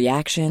allergic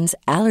reactions,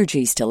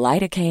 allergies to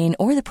lidocaine,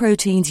 or the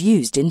proteins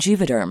used in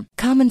Juvederm.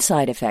 Common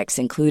side effects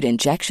include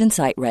injection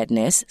site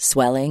redness,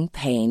 swelling,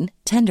 pain,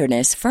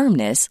 tenderness,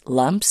 firmness,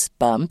 lumps,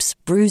 bumps,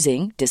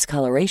 bruising,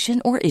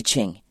 discoloration, or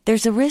itching.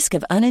 There's a risk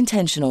of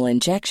unintentional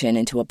injection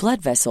into a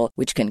blood vessel,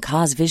 which can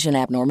cause vision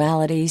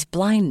abnormalities,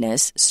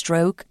 blindness,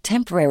 stroke,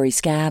 temporary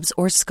scabs,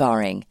 or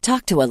scarring.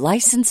 Talk to a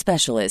licensed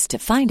specialist to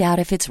find out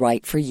if it's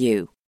right for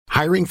you.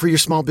 Hiring for your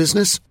small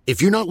business?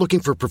 If you're not looking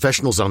for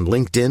professionals on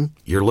LinkedIn,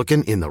 you're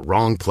looking in the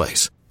wrong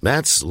place.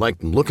 That's like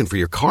looking for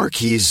your car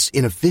keys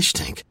in a fish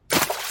tank.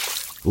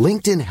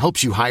 LinkedIn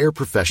helps you hire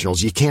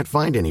professionals you can't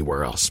find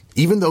anywhere else,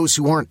 even those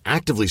who aren't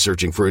actively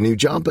searching for a new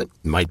job but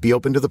might be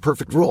open to the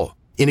perfect role.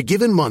 In a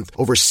given month,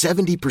 over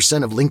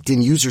 70% of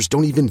LinkedIn users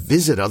don't even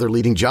visit other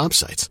leading job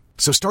sites.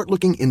 So start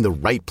looking in the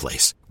right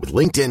place. With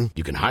LinkedIn,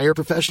 you can hire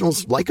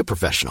professionals like a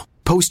professional.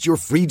 Post your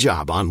free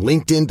job on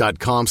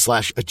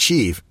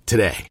linkedin.com/achieve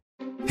today.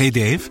 Hey,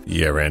 Dave.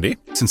 Yeah, Randy.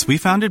 Since we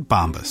founded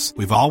Bombas,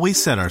 we've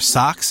always said our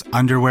socks,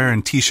 underwear,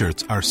 and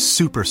T-shirts are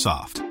super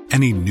soft.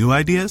 Any new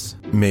ideas?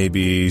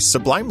 Maybe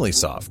sublimely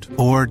soft.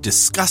 Or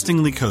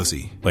disgustingly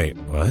cozy. Wait,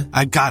 what?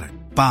 I got it.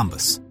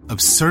 Bombas.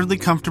 Absurdly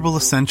comfortable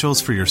essentials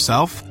for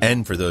yourself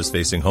And for those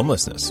facing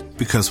homelessness.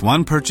 because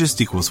one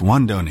purchased equals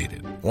one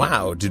donated.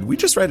 Wow, did we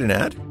just write an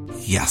ad?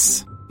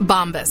 Yes.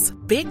 Bombas.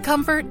 Big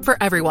comfort for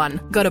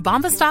everyone. Go to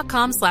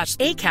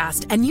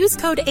bombas.com/ACAST and use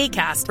code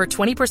ACAST for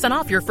 20%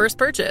 off your first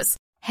purchase.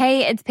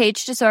 Hey, it's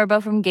Paige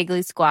DeSorbo from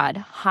Giggly Squad.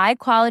 High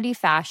quality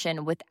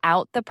fashion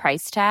without the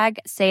price tag.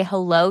 Say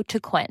hello to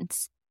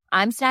Quince.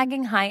 I'm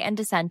snagging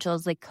high-end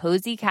essentials like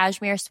cozy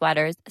cashmere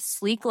sweaters,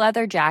 sleek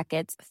leather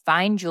jackets,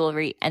 fine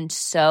jewelry, and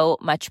so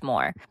much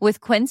more.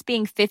 With Quince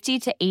being 50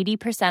 to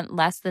 80%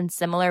 less than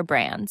similar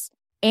brands.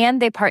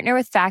 And they partner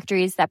with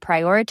factories that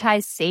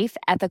prioritize safe,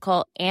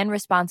 ethical, and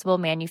responsible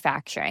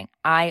manufacturing.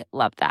 I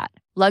love that.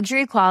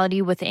 Luxury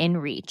quality within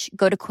reach.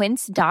 Go to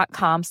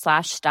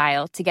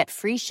quince.com/style to get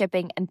free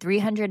shipping and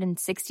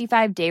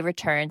 365-day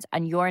returns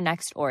on your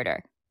next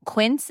order.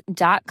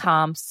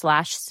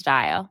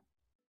 Quince.com/style.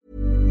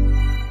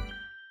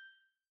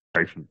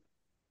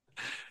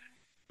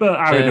 But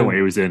I don't know what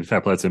he was doing. Fair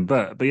play to him.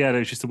 But yeah,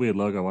 it's just a weird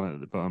logo on it at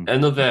the bottom.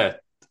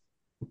 Another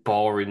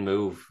boring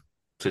move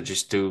to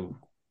just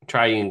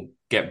try and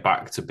get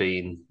back to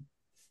being,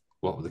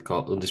 what would they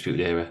call it,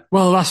 Undisputed Era.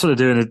 Well, that's what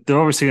they're doing. They're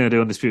obviously going to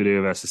do Undisputed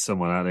Era versus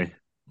someone, aren't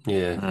they?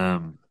 Yeah.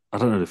 I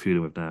don't know the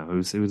feuding with now.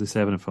 Who's they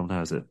saving him from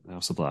now? Is it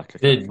House of Black?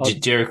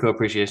 Jericho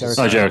Appreciation.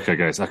 Jericho,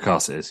 guys. Of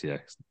course it is. Yeah,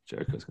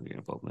 Jericho's going to get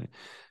involved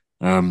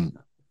now.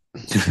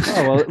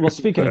 Well,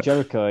 speaking of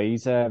Jericho,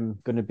 he's going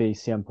to be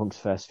CM Punk's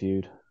first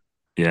feud.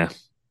 Yeah.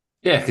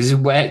 Yeah, because he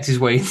worked his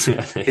way into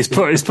it. He's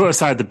put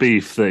aside the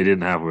beef that he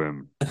didn't have with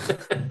him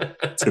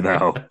to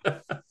now.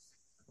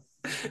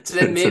 To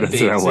then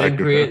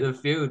create the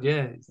feud,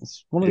 yeah.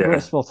 It's one of the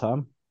greatest of all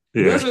time.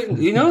 Yeah.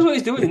 He knows what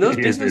he's doing. He knows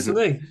business,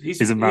 doesn't he?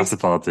 He's a master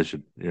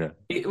politician, yeah.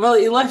 He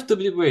left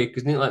WWE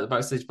because he didn't like the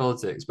backstage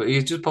politics, but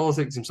he's just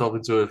politics himself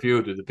into a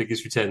feud with the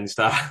biggest returning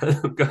star.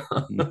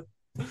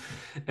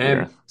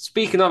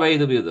 Speaking of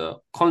AEW,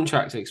 though,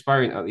 contracts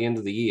expiring at the end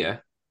of the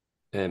year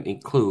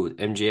include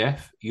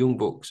MJF, Young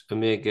Bucks,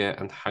 Omega,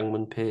 and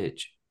Hangman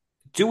Page.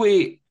 Do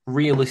we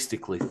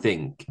realistically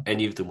think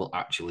any of them will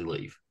actually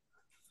leave?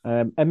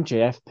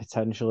 MJF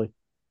potentially.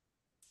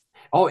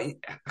 Oh,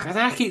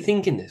 I keep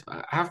thinking this.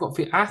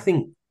 I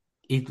think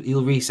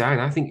he'll resign.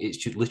 I think it's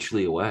just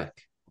literally a work.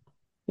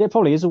 Yeah, it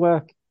probably is a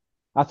work.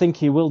 I think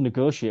he will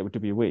negotiate with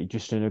WWE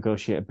just to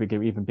negotiate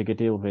even bigger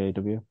deal with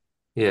AEW.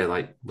 Yeah,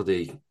 like with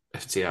the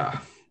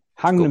FTR.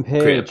 Hangman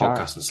Page. Create a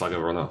podcast and slag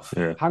everyone off.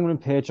 Yeah. Hangman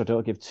Page, I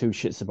don't give two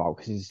shits about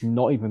because he's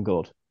not even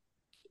good.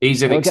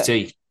 He's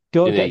NXT.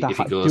 If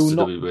he goes to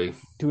WWE.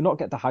 Do not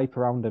get the hype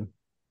around him.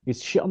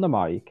 He's shit on the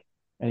mic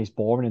and he's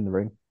boring in the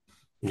ring.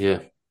 Yeah.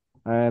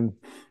 I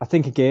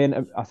think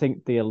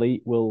the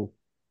Elite will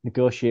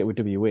negotiate with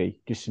WWE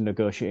just to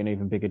negotiate an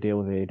even bigger deal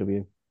with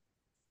AEW.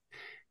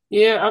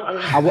 Yeah,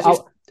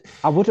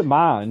 I wouldn't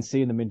mind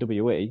seeing them in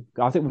WWE.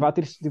 I think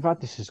we've had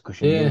this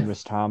discussion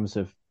numerous times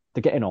of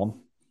they're getting on.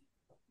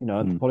 You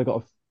know, they've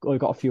probably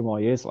got a few more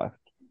years left.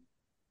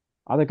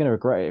 Are they going to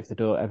regret it if they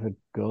don't ever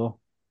go?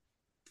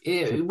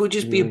 Yeah, it would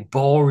just be a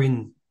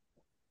boring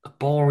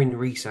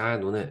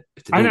re-sign, wouldn't it?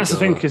 I think that's the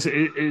thing because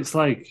it's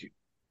like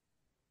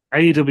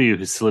AEW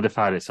has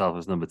solidified itself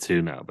as number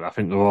 2 now, but I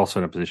think we're also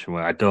in a position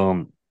where I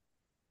don't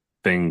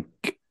think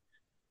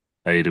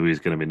AEW is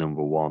going to be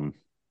number 1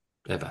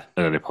 ever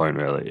at any point,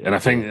 really. And I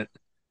think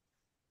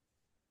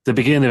the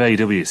beginning of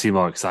AEW seemed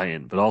more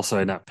exciting, but also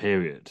in that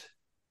period,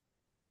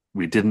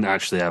 we didn't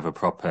actually have a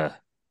proper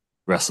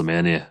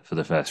WrestleMania for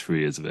the first 3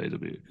 years of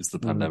AEW because of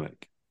the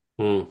pandemic.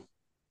 Mm.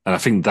 And I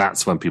think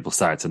that's when people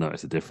started to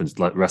notice the difference.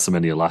 Like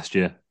WrestleMania last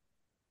year,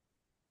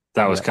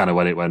 that was kind of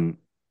when it went.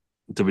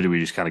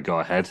 WWE just kind of got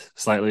ahead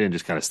slightly and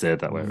just kind of stayed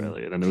that way,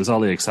 really. And then there was all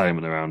the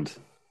excitement around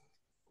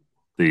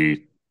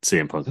the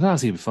CM Punk. That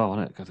was even before,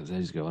 wasn't it? God, it was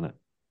ages ago, wasn't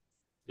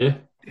it?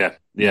 Yeah.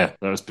 Yeah.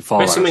 That was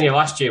before. WrestleMania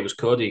last year was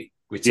Cody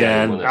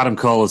returning. and Adam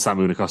Cole and Sam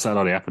moving across. That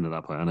already happened at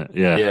that point, hadn't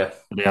it?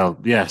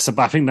 Yeah. So,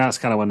 but I think that's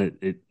kind of when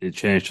it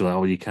changed to like,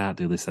 oh, you can't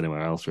do this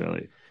anywhere else,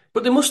 really.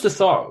 But they must have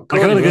thought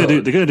Like,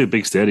 they're going to do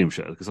big stadium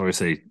shows because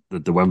obviously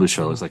the Wembley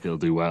show looks like it'll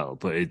do well,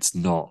 but it's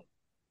not.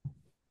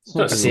 It's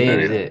not the same,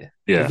 is it?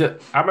 Yeah.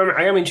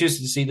 I am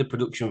interested to see the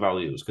production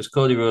values because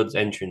Cody Rhodes'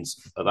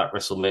 entrance at that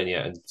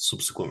WrestleMania and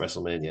subsequent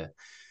WrestleMania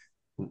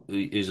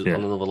is on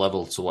another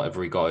level to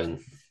whatever he got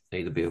in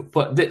AEW.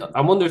 But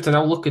I wonder if they're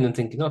now looking and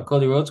thinking, "Oh,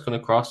 Cody Rhodes going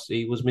to cross.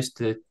 He was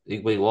Mr.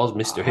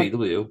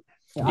 AEW."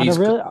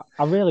 Yeah,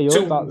 I really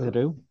hope that they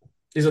do.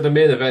 He's at the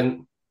main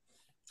event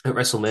at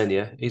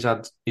WrestleMania.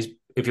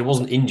 If he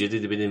wasn't injured,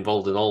 he'd have been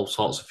involved in all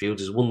sorts of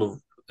feuds. He's won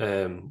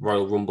the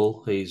Royal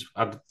Rumble. He's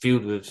had a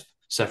feud with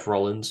Seth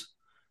Rollins.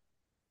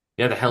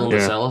 He had a Hell in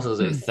a Cell as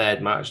a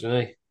third match,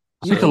 didn't he?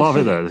 I think a lot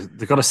of it though.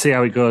 They've got to see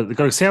how it goes. They've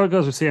got to see how it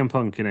goes with CM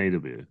Punk in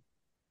AEW.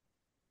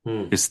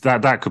 Because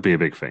that could be a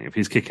big thing. If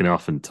he's kicking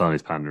off and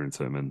Tony's pandering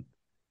to him and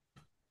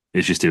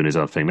he's just doing his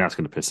own thing, that's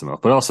going to piss him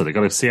off. But also, they've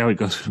got to see how it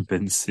goes with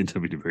Vince in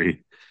WWE.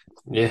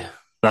 Yeah.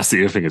 That's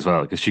the other thing as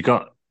well. Because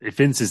if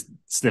Vince is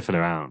sniffing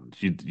around,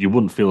 you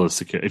wouldn't feel as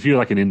secure. If you're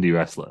like an indie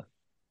wrestler,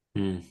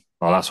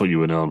 well, that's what you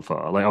were known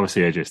for. Like,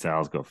 obviously, AJ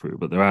Styles got through,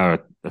 but there are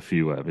a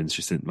few where Vince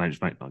just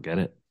might not get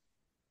it.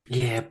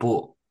 Yeah,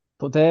 but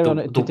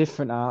they're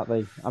different, aren't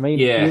they? I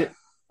mean,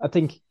 I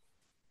think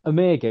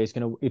Omega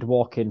he'd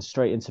walk in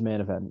straight into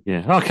main event.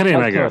 Yeah, Kenny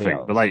Omega, I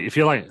think. But like, if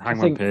you're like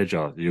Hangman Page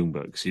or the Young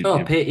Bucks, Page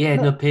won't.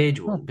 Page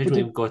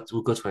would go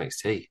to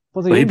NXT.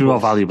 But he'd be more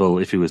valuable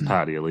if he was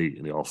part of the elite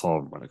and they all four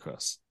of them went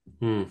across.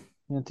 Yeah,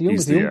 the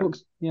Young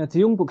Bucks. Yeah, the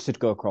Young Bucks would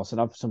go across and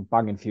have some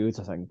banging feuds.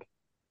 I think.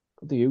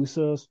 But the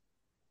Usos.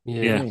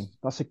 Yeah, I mean,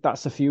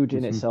 that's a feud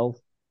in itself.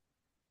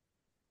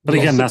 But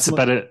again, that's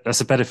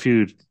a better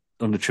feud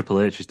under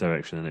Triple H's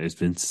direction than it is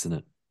Vince, isn't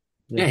it?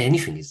 Yeah,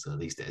 anything is though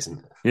these days, isn't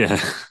it? Yeah.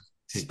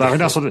 But I mean,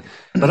 that's what.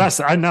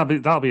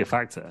 That'll be a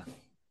factor.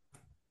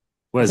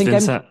 Where's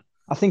Vince at?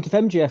 I think if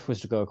MJF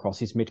was to go across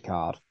his mid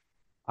card,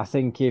 I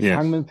think if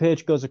Hangman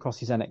Page goes across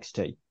his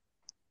NXT,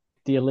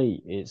 the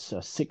Elite is a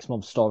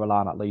 6-month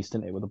storyline at least,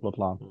 isn't it, with the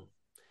Bloodline?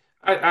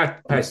 I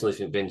personally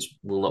think Vince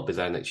will not be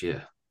there next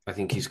year. I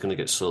think he's going to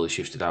get slowly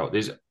shifted out.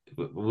 We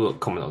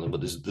won't comment on them,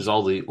 but there's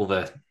all the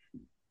other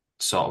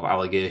sort of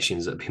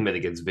allegations that have been made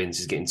against Vince.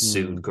 He's getting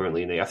sued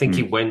currently. I think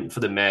he went for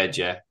the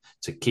merger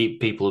to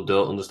keep people who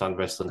don't understand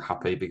wrestling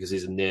happy because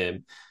he's a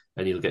name,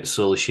 and he'll get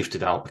slowly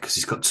shifted out because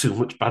he's got too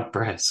much bad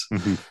press.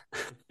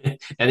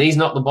 And he's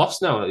not the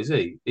boss now, is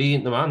he? He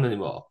ain't the man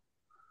anymore.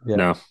 Yeah.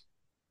 No.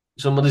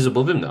 Somebody's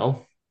above him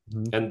now.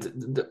 And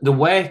the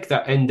work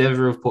that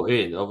Endeavour have put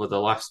in over the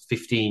last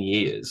 15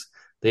 years,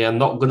 they are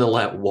not going to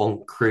let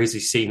one crazy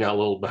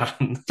senile old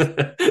man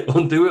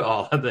undo it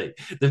all, are they?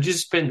 They've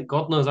just spent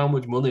God knows how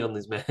much money on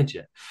this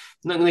merger.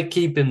 They're not going to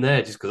keep him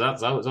there just because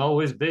that's how it's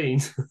always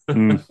been.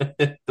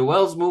 The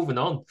world's moving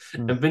on,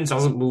 and Vince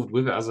hasn't moved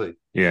with it, has he?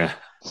 Yeah.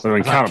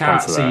 I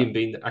can't see him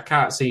being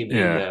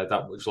there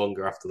that much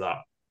longer after that.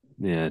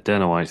 Yeah,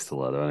 Dana White's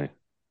still there, isn't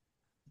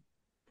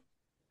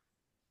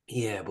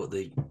he? Yeah, but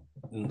the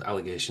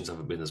allegations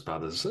haven't been as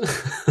bad as. I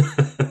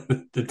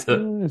don't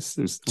know.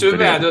 He's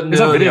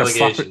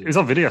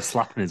on video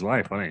slapping his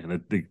wife, wasn't he?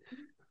 And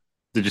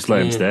they just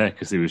let him stay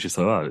because he was just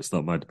like, "Oh, it's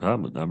not my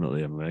department. I'm not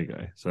the MMA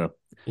guy." So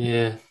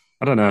yeah,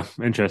 I don't know.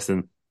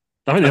 Interesting.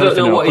 I think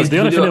the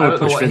only thing that would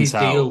push Vince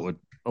out would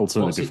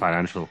ultimately be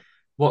financial.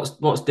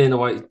 What's Dana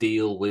White's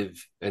deal with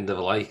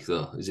Endeavour like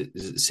though? Is it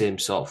the same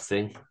sort of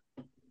thing?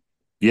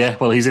 Yeah,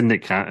 well, he's in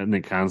Nick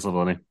Khan's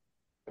level, isn't he?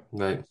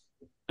 Right.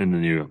 In the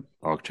new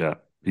org chart,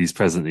 he's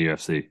president of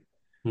the UFC.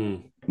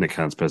 Nick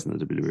Khan's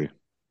president of WWE.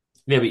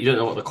 Yeah, but you don't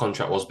know what the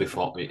contract was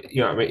before.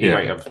 You know what I mean? He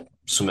might have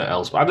something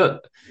else,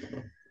 but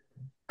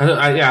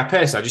I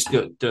personally, I just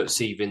don't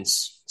see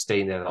Vince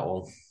staying there that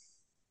long.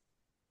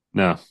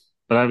 No,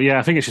 but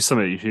I think it's just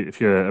something.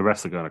 If you're a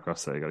wrestler going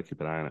across there, you got to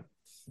keep an eye on it.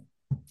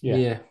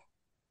 Yeah.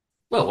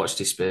 Well, watch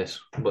this space,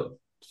 but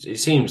it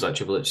seems like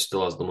Triple H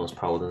still has the most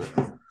power,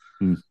 doesn't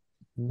it?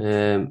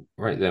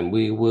 Right then,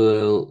 we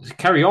will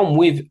carry on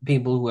with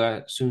people who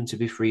are soon to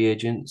be free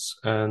agents,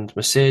 and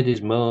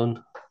Mercedes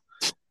Moan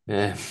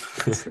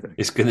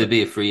is going to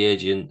be a free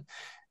agent.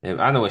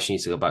 I know where she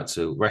needs to go back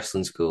to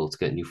wrestling school to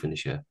get a new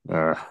finisher.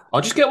 Or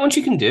just get one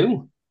she can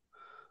do.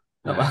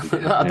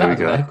 That'd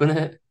work, wouldn't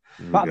it?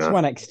 Back to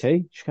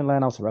NXT. She can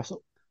learn how to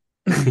wrestle.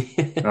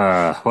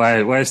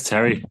 Where's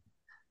Terry?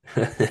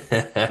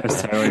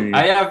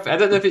 I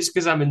don't know if it's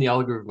because I'm in the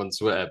algorithm on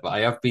Twitter, but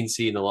I have been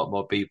seeing a lot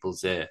more people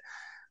say,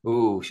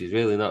 "Oh, she's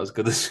really not as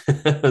good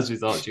as we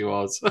thought she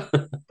was."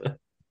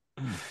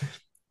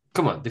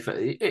 Come on,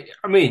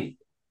 I mean,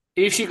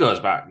 if she goes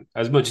back,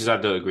 as much as I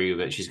don't agree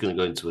with it, she's going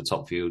to go into a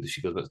top feud if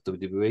she goes back to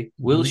WWE.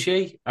 Will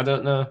she? I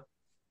don't know.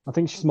 I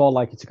think she's more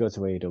likely to go to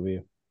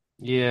AEW.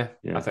 Yeah.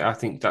 I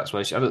think that's why.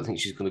 I don't think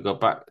she's going to go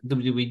back.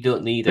 WWE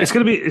don't need it. It's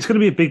going to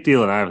be a big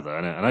deal in either, though,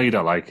 isn't it? I know you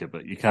don't like it,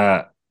 but you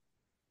can't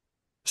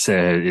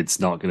say it's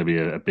not going to be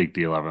a big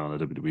deal ever on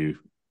the WWE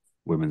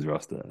women's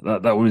roster.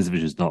 That women's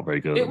division is not very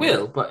good. It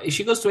will, but if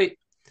she goes to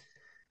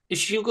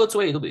she'll go to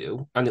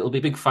AEW and it'll be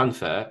a big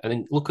fanfare. And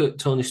then look at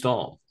Tony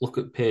Storm, look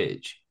at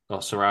Paige or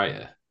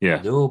Saraya.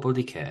 Yeah.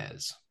 Nobody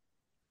cares.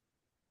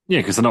 Yeah,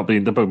 because they're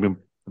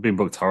being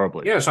booked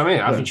horribly. Yeah, so I mean,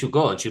 I think she'll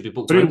go and she'll be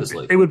booked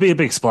horrendously. It would be a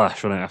big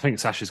splash, wouldn't it? I think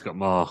Sasha's got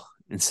more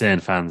insane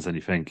fans than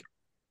you think.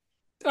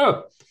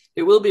 Oh,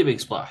 it will be a big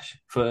splash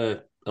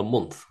for a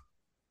month.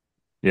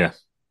 Yeah.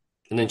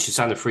 And then she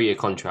signed a 3-year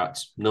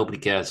contract. Nobody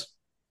cares.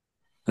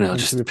 And it'll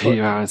just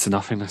peter out into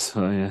nothingness.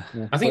 So, yeah.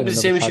 I think it's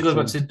the same if she goes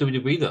back to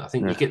WWE, though. I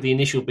think you get the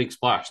initial big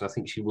splash, and I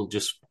think she will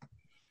just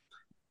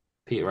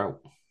peter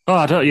out. Oh,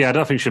 I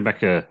don't think she'll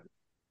make a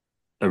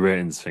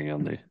ratings thing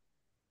on the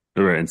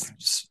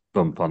ratings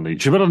bump on the.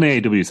 She'll be on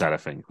the AEW side, I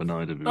think, but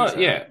not AEW side.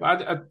 Yeah.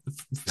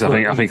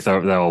 I think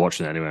they're all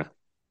watching it anyway.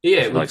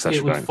 Yeah, it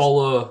would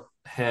follow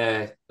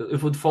her.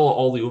 It would follow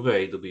all the other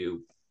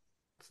AEW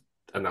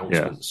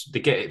announcements. Yeah. They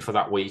get it for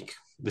that week,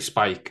 the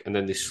spike, and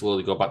then they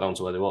slowly go back down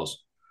to where they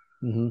was.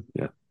 Mm-hmm.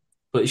 Yeah.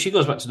 But if she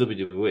goes back to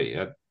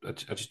WWE,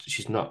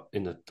 she's not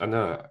in the. I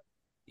know.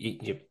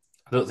 I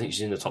don't think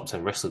she's in the top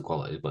 10 wrestling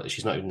quality, but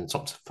she's not even in the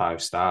top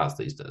 5 stars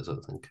these days, I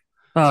don't think.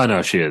 Oh,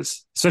 no, she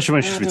is. Especially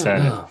when she's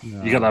returning. No.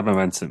 You got that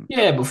momentum.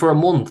 Yeah, but for a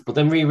month. But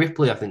then Rhea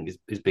Ripley, I think,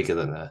 is bigger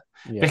than her.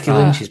 Yeah. Becky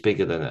Lynch is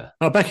bigger than her.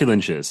 Oh, Becky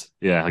Lynch is.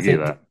 Yeah, I get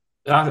that.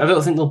 I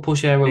don't think they'll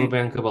push her over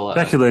Bianca Belair.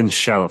 Becky Lynch,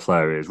 Charlotte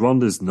Flair is.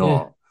 Ronda's not.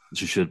 Yeah.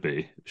 She should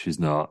be. She's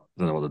not. I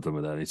don't know what they've done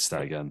with her. I need to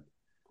start again.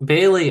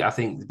 Bayley, I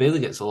think Bayley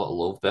gets a lot of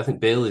love, but I think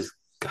Bayley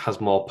has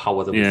more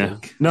power than we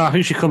think. No, I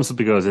think she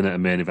comfortably goes in at a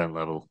main event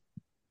level.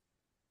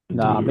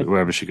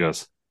 Wherever she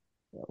goes.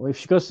 Well, if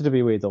she goes to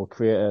WWE, they'll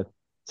create a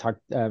tag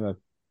a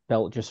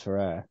belt just for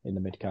her in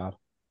the mid card.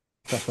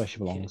 That's where she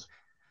belongs.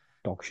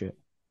 Dog shit.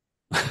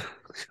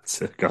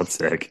 God's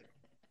sake.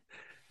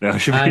 No,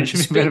 she be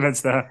main event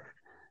star.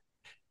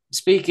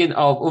 Speaking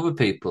of other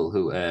people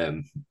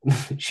who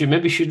she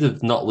maybe should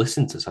have not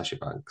listened to Sasha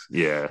Banks.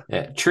 Yeah.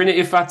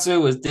 Trinity Fatu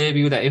was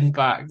debuted at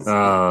Impact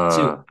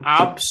to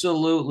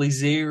absolutely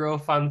zero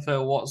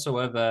fanfare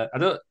whatsoever.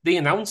 They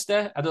announced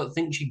her. I don't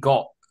think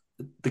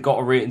they got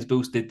a ratings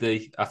boost, did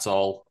they, at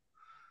all?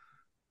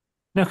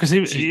 No, because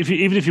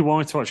even if you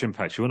wanted to watch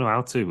Impact, you wouldn't know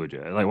how to, would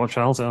you? Like, what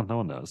channel's on? No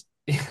one knows.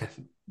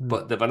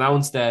 But they've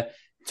announced her.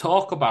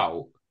 Talk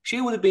about, she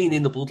would have been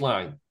in the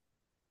bloodline.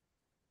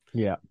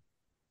 Yeah.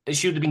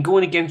 She would have been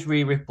going against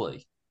Rhea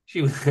Ripley.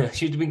 She would have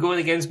been going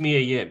against Mia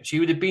Yim. She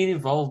would have been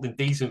involved in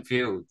decent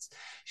feuds.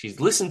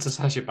 She's listened to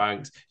Sasha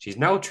Banks. She's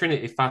now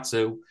Trinity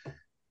Fatu.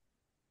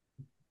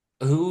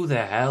 Who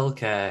the hell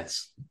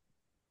cares?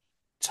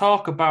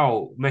 Talk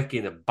about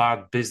making a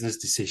bad business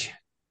decision.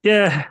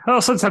 Yeah.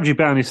 Well, sometimes you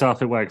bet on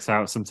yourself, it works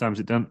out. Sometimes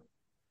it doesn't.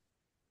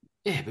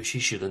 Yeah, but she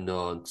should have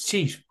known.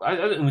 I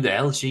don't know who the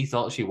hell she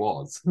thought she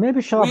was.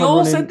 Maybe she'll. We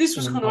all said this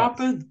was going to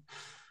happen.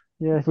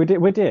 Yeah,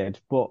 we did,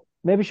 but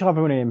maybe she'll have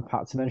a running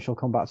Impact and then she'll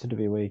come back to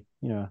WWE.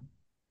 You know.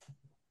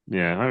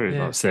 Yeah, I was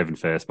like saving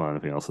face more than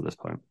anything else at this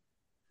point.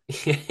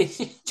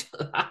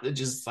 I had to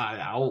just sign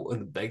out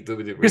and beg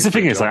WWE. Because the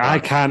thing is, like,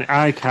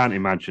 I can't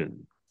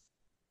imagine.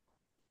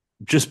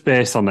 Just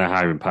based on their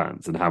hiring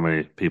patterns and how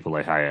many people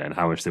they hire and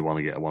how much they want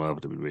to get one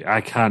over WWE, I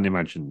can't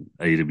imagine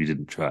AEW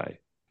didn't try.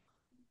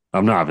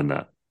 I'm not having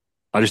that.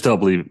 I just don't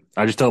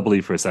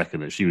believe for a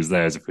second that she was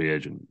there as a free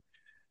agent,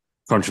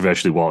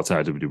 controversially walked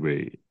out of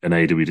WWE, and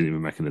AEW didn't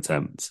even make an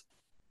attempt.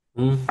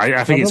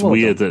 I think it's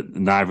weird that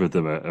neither of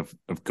them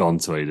have gone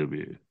to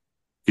AEW.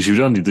 Because you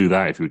would only do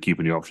that if you were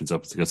keeping your options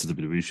up to go to the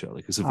WWE show.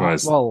 Because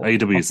otherwise,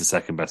 AEW is the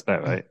second best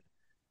bet, right?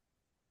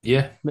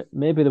 Yeah.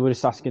 Maybe they were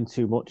just asking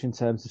too much in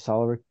terms of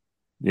salary.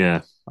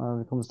 Yeah.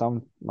 It comes down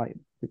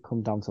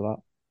to that.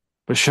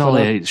 But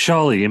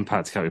surely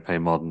Impact can't be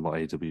paying more than what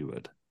AEW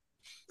would.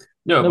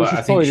 No, but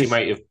I think she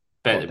might have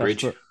bent the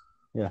bridge.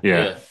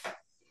 Yeah.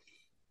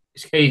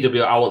 It's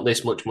AEW, I want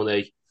this much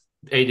money.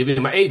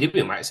 AEW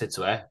might have said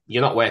to her,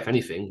 you're not worth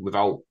anything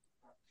without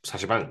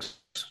Sasha Banks.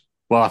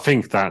 Well, I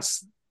think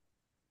that's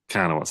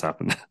kind of what's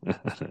happened.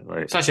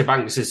 Sasha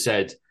Banks has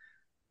said,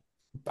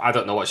 I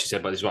don't know what she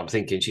said, but this is what I'm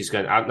thinking. She's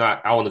going,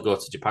 I want to go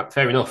to Japan.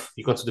 Fair enough.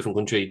 You've gone to a different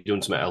country, you're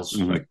doing something else.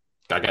 Mm-hmm. Like,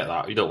 I get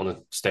that. You don't want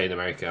to stay in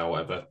America or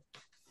whatever.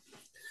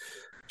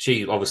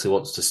 She obviously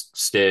wants to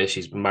stay.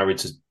 She's married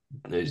to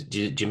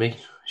Jimmy.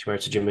 She's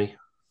married to Jimmy.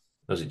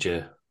 Or is it Jay?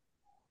 I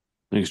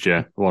think it's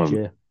Jay. One of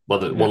them.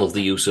 One of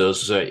the Usos.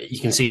 So you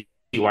can see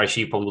why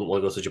she probably wouldn't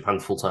want to go to Japan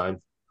full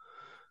time.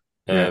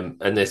 And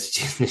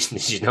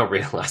she's now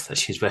realised that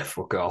she's there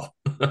for all.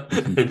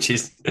 And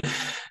she's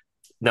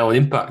now an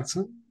Impact.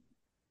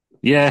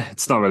 Yeah,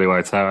 it's not really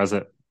worked out, has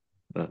it?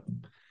 But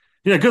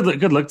yeah,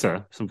 good luck to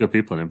her. Some good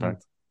people in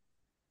Impact.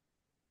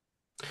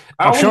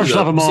 I'm sure she'll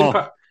have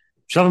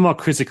a more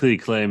critically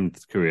acclaimed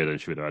career than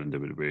she would have had in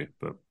WWE.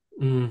 But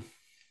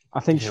I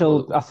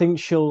think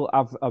she'll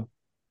have a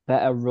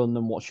better run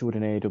than what she would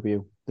in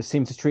AEW. They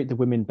seem to treat the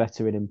women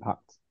better in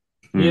Impact.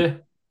 Yeah.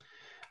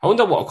 I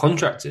wonder what a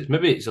contract is.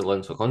 Maybe it's a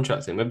length of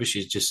contract thing. Maybe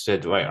she's just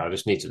said, right, I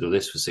just need to do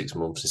this for 6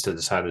 months instead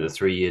of signing a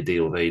 3-year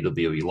deal with AEW.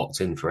 You're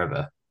locked in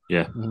forever.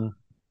 Yeah. Mm-hmm.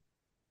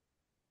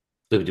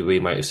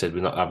 WWE might have said,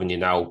 we're not having you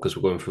now because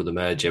we're going through the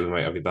merger. We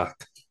might have you back.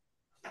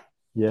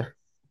 Yeah.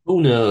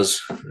 Who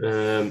knows?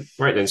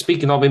 Right then,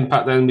 speaking of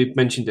Impact, then we've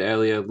mentioned it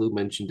earlier. Lou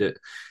mentioned it.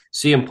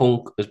 CM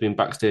Punk has been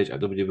backstage at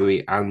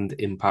WWE and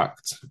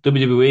Impact.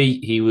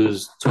 WWE, he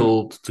was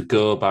told to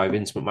go by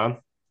Vince McMahon.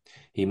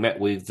 He met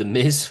with The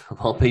Miz,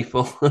 of all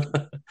people,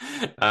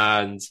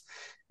 and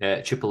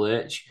Triple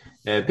H.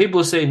 People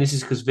are saying this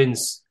is because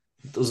Vince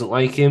doesn't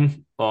like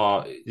him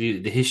or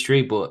the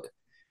history, but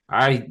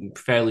I'm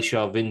fairly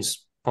sure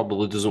Vince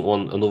probably doesn't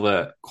want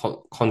another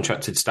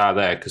contracted star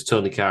there because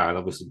Tony Khan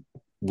obviously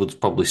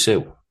would probably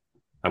sue.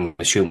 I'm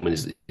assuming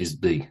is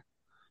the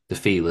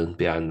feeling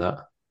behind that.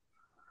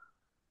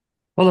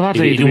 Well, I've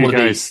had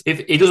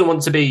if he doesn't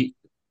want to be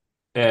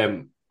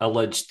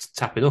alleged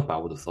tapping up, I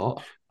would have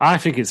thought. I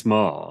think it's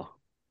more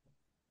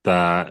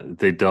that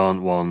they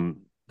don't want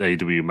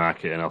AEW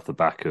marketing off the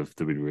back of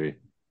WWE.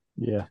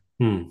 Yeah.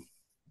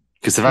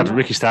 Because they've had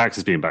Ricky Starks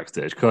has been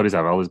backstage. Cody's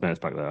had all his mates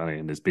back there,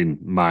 and there's been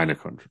minor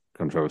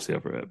controversy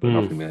over it, but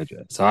nothing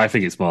major. So I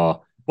think it's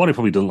more, one, he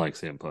probably doesn't like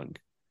CM Punk.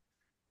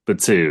 But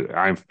two,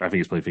 I think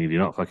he's probably thinking,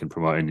 you're not fucking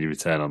promoting your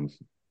return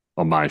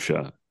on my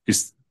show.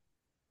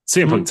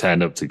 CM Punk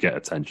turned up to get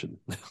attention.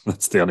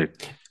 That's the only...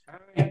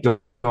 I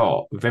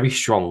got very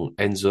strong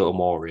Enzo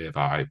Amore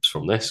vibes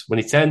from this. When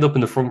he turned up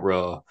in the front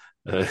row,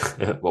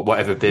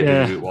 whatever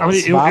baby it was. I mean,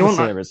 he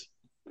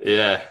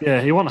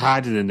he wasn't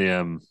hiding in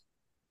the...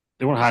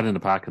 He wasn't hiding in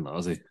the parking lot,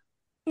 was he?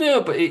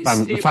 No, but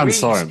the fans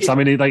saw him. So, I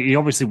mean, he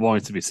obviously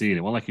wanted to be seen.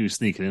 It wasn't like he was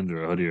sneaking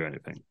under a hoodie or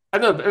anything. I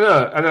know,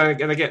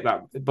 and I get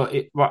that, but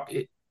it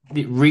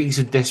reeks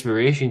of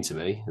desperation to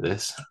me.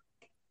 This,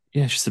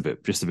 yeah, it's just a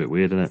bit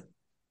weird, isn't it?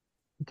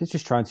 He's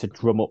just trying to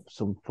drum up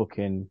some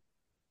fucking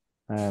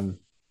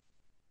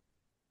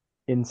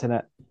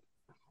internet.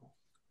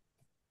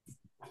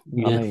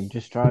 You know what I mean?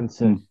 Just trying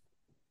to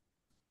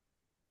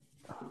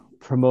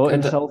promote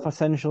himself,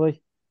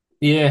 essentially.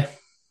 Yeah.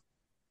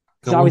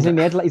 So he's in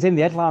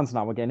the headlines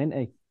now again, isn't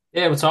he?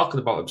 Yeah, we're talking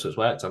about him, so it's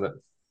worked, hasn't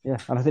it? Yeah,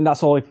 and I think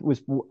that's all he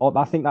was.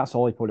 I think that's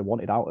all he probably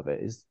wanted out of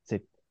it, is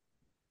to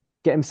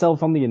get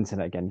himself on the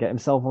internet again, get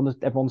himself on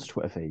everyone's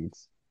Twitter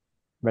feeds,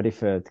 ready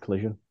for the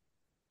collision.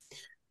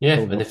 Yeah,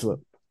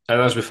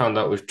 and as we found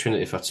out with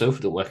Trinity Fatu, if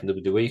it don't work in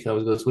WWE, you can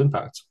always go to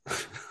Impact.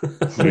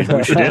 Which we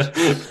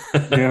did.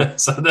 Yeah.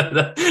 So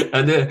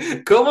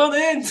come on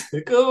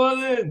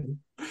in.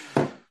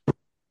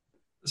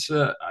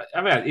 So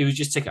I mean, he was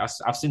just taking.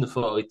 I've seen the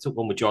photo. He took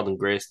one with Jordan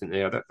Grace, didn't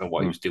he? I don't know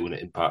what he was doing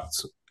at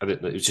Impact. I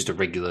don't know. It was just a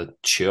regular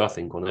show, I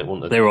think,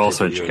 wasn't it? They were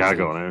also in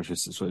Chicago, and it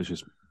was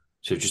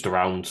just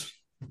around.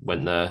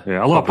 Went there.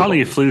 Yeah, although apparently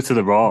he flew to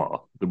the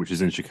Raw, which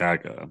is in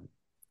Chicago,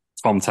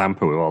 from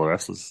Tampa with all the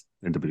wrestlers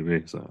in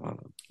WWE. So I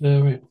don't know. Yeah,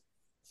 right.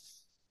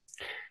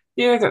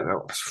 Yeah, I don't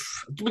know.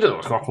 We don't know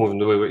what's going to happen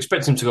with him. We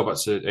expect him to go back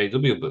to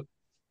AEW, but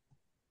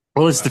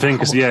well, it's the thing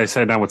because he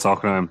said now we're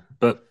talking to him,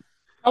 but.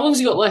 How long has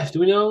he got left? Do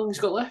we know how long he's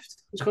got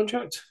left? His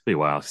contract? Be a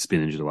while. He's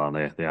been injured a while.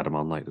 They had him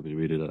on like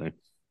WWE, did they?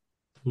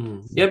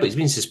 Yeah, but he's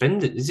been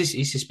suspended.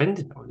 He's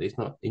suspended now? He's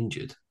not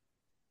injured.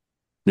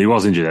 He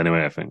was injured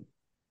anyway, I think.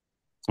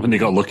 I think they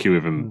got lucky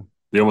with him.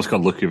 They almost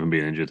got lucky with him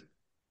being injured.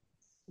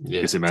 Yeah.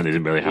 Because it meant they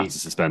didn't really have to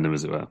suspend him,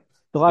 as it were.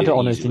 They'll add it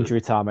on his injury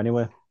time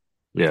anyway.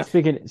 Yeah.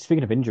 Speaking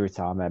of injury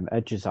time,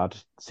 Edge has had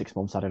 6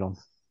 months added on.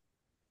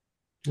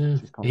 Yeah.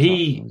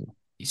 He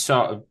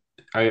sort of.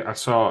 I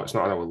saw it's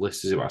not on our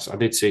list, is it? I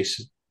did see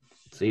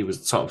he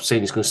was sort of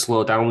saying he's going to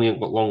slow down. He ain't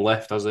got long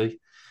left, has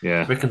he?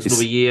 Yeah, reckons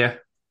another year.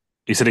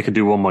 He said he could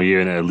do one more year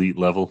in an elite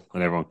level,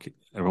 and everyone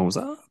was,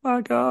 oh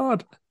my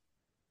god,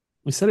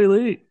 we said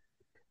elite.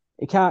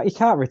 He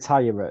can't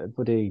retire at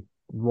bloody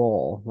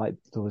Raw like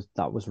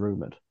that was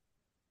rumored.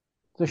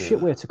 It's a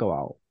shit way to go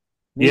out.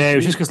 It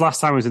was just because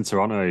last time he was in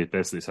Toronto, he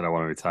basically said, I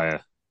want to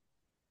retire.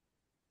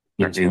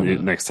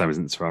 Next time he's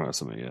in Toronto or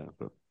something, yeah,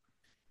 but.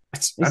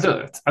 I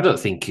don't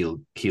think he'll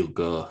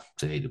go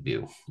to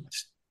AEW.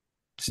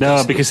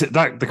 No, because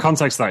the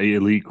context of that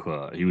elite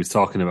quote, he was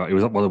talking about. He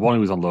was the one who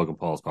was on Logan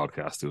Paul's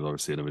podcast. He was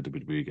obviously another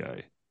WWE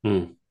guy.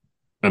 And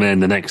then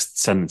the next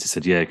sentence he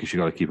said, "Yeah, because you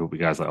got to keep up with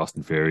guys like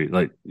Austin Theory,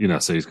 like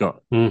So he's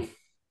got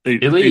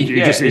elite.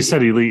 He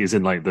said elite is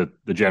in like the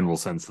general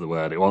sense of the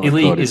word.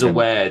 Elite is a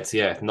word,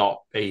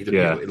 not AEW.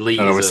 Yeah. Elite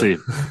and obviously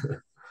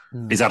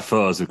he's had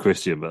photos with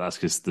Christian, but that's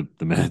just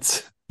the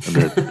mates. And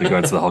they're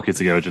going to the hockey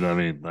together, do you know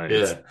what I mean? Like,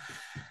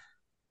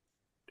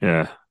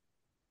 yeah.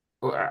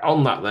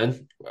 On that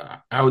then,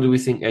 how do we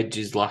think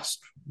Edge's last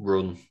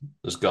run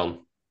has gone?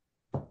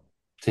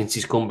 Since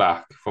he's come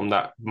back from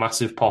that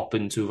massive pop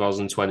in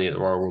 2020 at the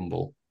Royal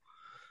Rumble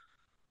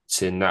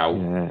to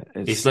now.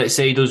 If let's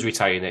say he does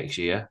retire next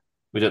year,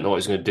 we don't know what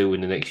he's going to do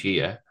in the next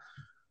year.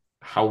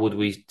 How would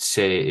we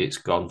say it's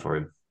gone for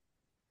him?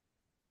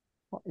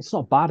 It's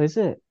not bad, is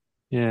it?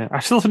 Yeah, I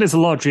still think there's a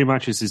lot of dream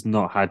matches he's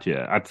not had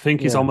yet. I think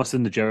he's almost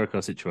in the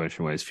Jericho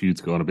situation where his feud's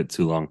gone a bit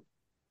too long.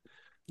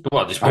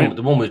 Well,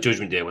 the one with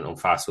Judgment Day went on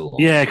far too long.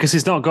 Yeah, because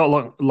he's not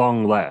got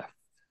long left.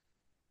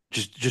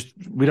 Just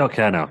we don't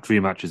care now.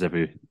 Dream matches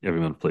every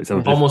month, please.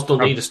 Almost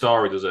don't need a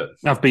story, does it?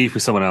 Have beef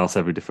with someone else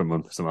every different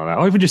month, something like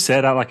that. Or even just say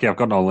that, like, I've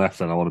got no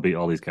left and I want to beat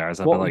all these guys.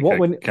 I feel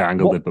like Kurt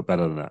Angle did, but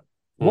better than that.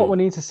 What we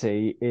need to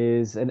see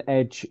is an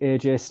Edge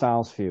AJ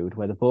Styles feud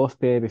where they're both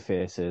baby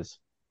faces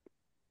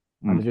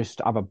and they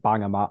just have a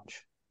banger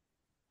match.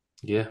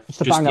 Yeah,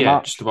 just a banger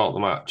match. Just about the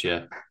match.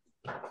 Yeah.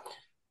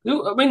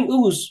 I mean,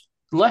 who's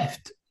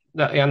left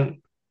that he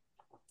hadn't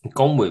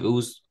gone with?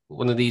 Who's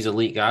one of these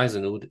elite guys,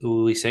 and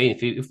who are we saying?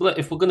 If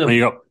we're gonna,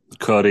 you got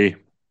Cody,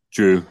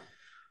 Drew,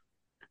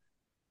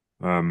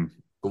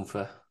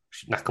 Gunther,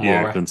 Nakamura.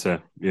 Yeah,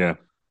 Gunther. Yeah.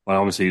 Well,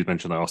 obviously, he's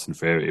mentioned that Austin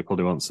Theory. He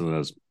probably wants some of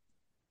those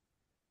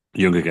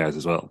younger guys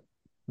as well.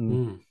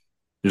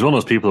 He's one of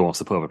those people who wants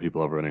to put other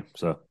people over, isn't he?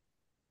 So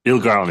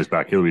he'll go out on his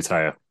back. He'll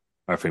retire,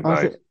 I think,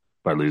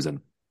 by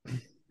losing.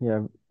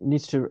 Yeah,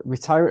 needs to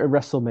retire at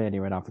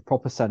WrestleMania and have a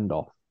proper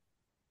send-off.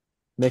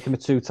 Make him a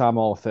 2-time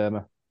Hall of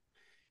Famer.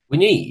 We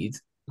need,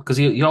 because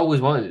he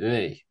always wanted it,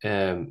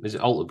 didn't he? Is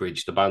it Alter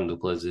Bridge, the band who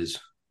plays his?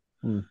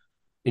 You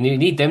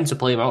need them to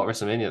play him out at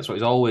WrestleMania. That's what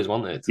he's always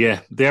wanted. Yeah,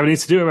 they either need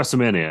to do it at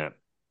WrestleMania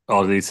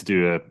or they need to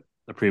do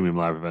a premium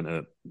live event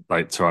at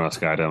like Toronto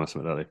Skydome or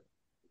something like that.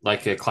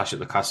 Like a Clash at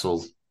the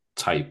Castle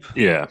type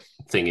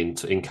thing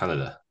in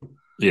Canada.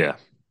 Yeah.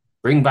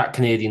 Bring back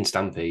Canadian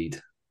Stampede.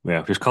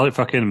 Yeah, just call it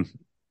fucking...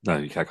 No,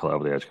 you can't call it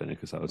Over the Edge, can you?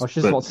 Because that was... I was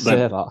just about to say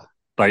that.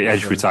 Like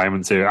Edge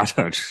retirement too. I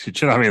don't... Do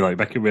you know what I mean? Like,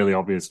 make it really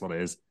obvious what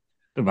it is.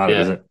 Doesn't matter,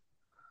 does it?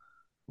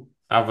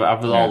 Have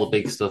all the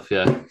big stuff,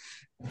 yeah.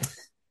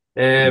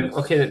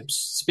 Okay,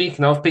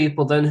 speaking of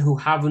people then who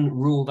haven't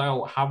ruled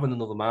out having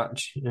another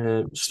match,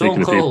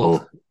 Stone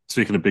Cold.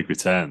 Speaking of big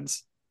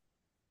returns.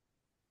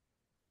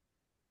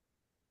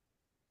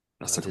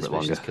 That's took a bit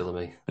longer. Killing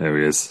me. There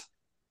he is.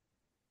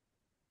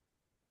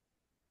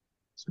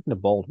 Speaking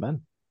of bald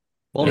men.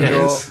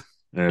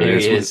 There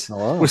he is.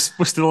 We're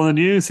still on the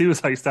news. He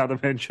was like starting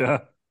the main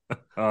show.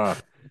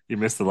 You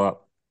missed a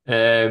lot.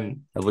 Have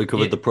we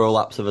covered the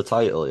prolapse of a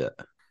title yet?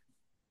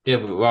 Yeah,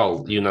 but,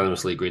 well,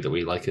 unanimously agreed that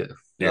we like it.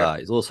 Yeah,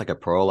 it looks like a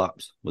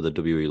prolapse with a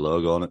WWE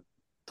logo on it.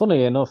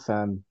 Funny enough,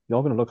 you're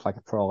going to look like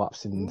a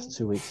prolapse in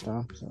 2 weeks'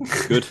 time. So.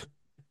 Good.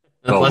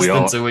 Well, less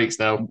than 2 weeks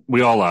now.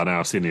 We all are now.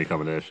 I've seen the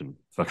accommodation.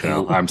 Fucking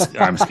hell. I'm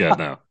scared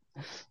now.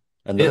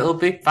 And it'll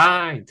be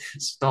fine.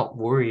 Stop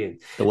worrying.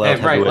 The World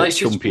Heavyweight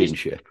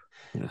Championship.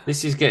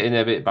 This is getting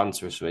a bit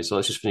banterous for me, so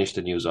let's just finish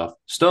the news off.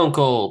 Stone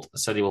Cold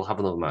said he will have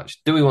another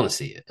match. Do we want to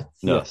see it?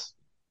 No. Yes.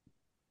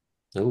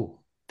 Oh,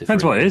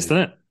 depends what it is,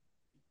 doesn't it?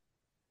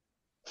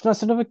 If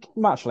that's another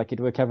match like he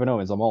did with Kevin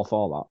Owens, I'm all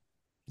for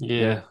that.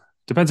 Yeah.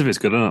 Depends if it's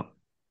good or not.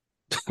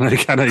 I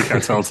know you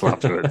can't tell until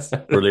afterwards.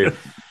 Brilliant.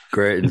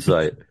 Great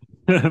insight.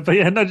 But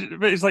yeah, no,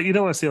 but it's like you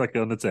don't want to see like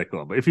an Undertaker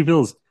one, but if he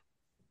feels...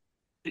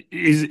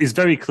 He's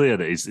very clear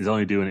that he's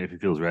only doing it if he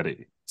feels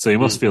ready. So he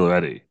must feel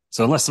ready.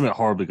 So unless something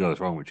horribly goes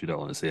wrong, which you don't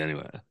want to see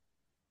anyway,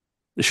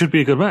 it should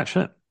be a good match,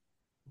 isn't it?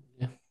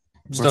 Yeah.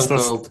 Stone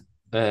Cold.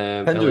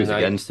 Depends who's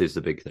against is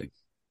the big thing.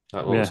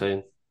 That's what I'm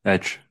saying.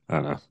 Edge. I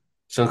don't know.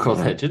 Stone Cold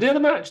and Edge. Did they have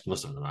the match? They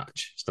must have had the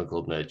match. Stone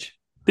Cold and Edge.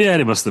 Yeah,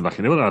 they must have back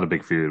in. They wouldn't have had a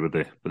big feud, would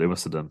they? But they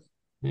must have done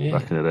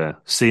back in the day.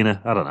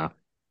 Cena. I don't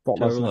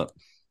know.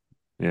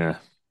 Yeah.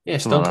 Yeah,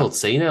 Stone Cold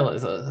Cena.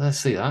 Let's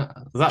see that.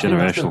 That's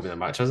never been a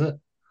match, has it?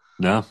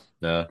 No.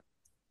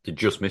 They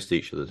just missed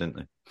each other, didn't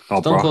they?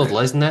 Stone Cold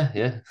Lesnar,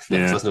 yeah.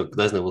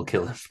 Lesnar will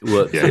kill him.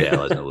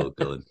 Lesnar will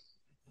kill him.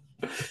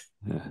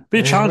 Yeah. Be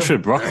a challenge for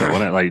Brock, though,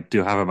 wouldn't it? Like,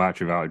 do have a match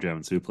without a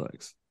German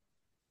suplex.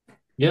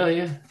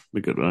 Yeah.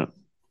 Be good, wouldn't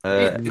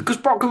it? Because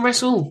Brock can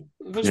wrestle.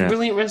 He's a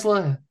brilliant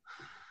wrestler.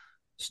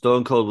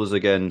 Stone Cold was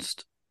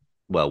against,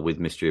 with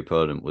mystery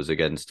opponent, was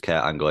against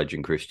Kurt Angle, Edge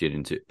and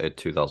Christian in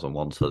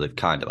 2001, so they've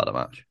kind of had a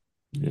match.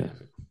 Yeah.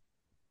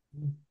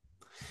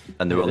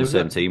 And they were on the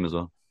same team as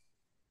well.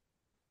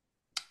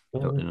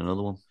 In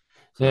another one.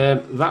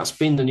 That's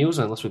been the news,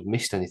 unless we've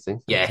missed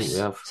anything. Yes, I think we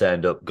have.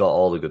 Turned up, got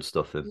all the good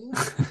stuff in.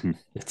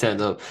 It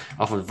turned up,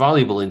 offered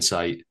valuable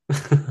insight.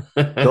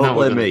 Don't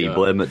blame me,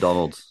 blame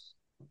McDonald's.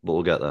 But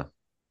we'll get there.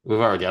 We've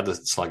already had the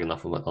slagging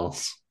off of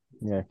McDonald's.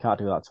 Yeah, can't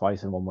do that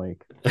twice in 1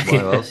 week. Who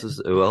else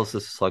has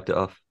slagged it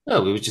off?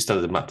 Oh, we just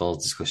had a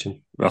McDonald's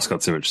discussion. Ross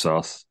got too much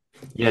sauce.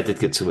 Yeah, I did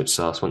get too much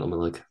sauce, went on my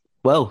leg.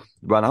 Well,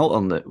 ran out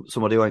on it.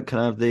 Somebody went, can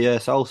I have the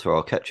salsa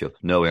or ketchup?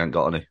 No, we ain't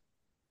got any.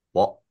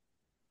 What?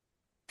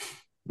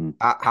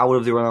 How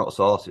have they run out of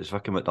sauce? It's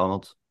fucking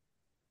McDonald's.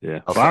 Yeah.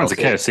 I went to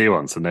KFC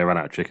once and they ran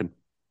out of chicken.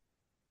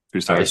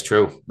 That is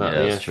true.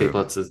 That's true.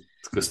 People had to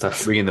good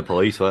stuff. Bringing the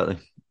police, weren't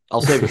they?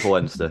 I'll save it for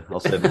Wednesday. I'll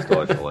save the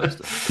story for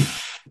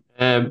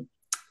Wednesday.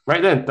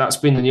 Right then, that's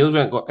been the news. We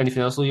haven't got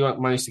anything else. You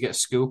haven't managed to get a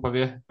scoop, have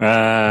you? In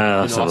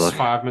the last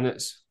 5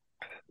 minutes.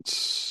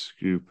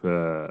 Scoop.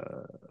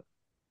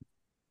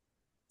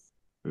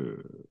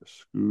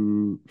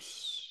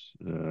 Scoops.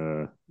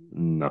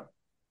 No.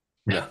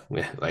 Yeah,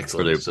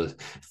 excellent. So,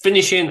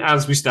 finishing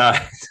as we start.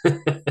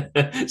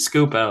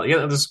 Scoop out. You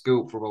haven't had a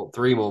scoop for about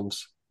 3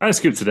 months. I had a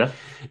scoop today.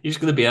 You're just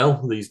going to be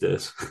L these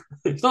days.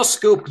 It's not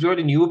scoop because we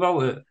already knew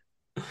about it.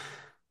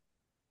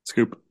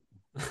 Scoop.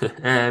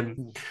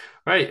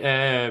 Right,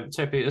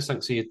 Ted Peters,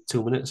 thanks for your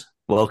 2 minutes.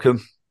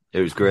 Welcome. It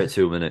was great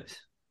 2 minutes.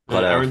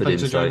 Aaron,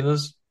 thanks for joining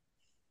us.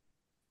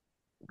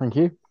 Thank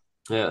you.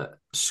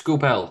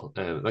 Scoop L,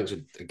 thanks for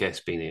a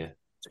guest being here.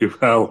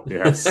 Well,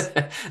 yes.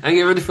 And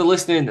get ready for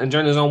listening and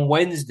join us on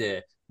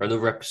Wednesday for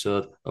another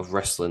episode of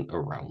Wrestling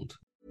Around.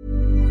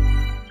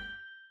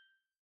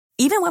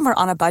 Even when we're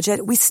on a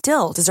budget, we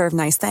still deserve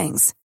nice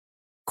things.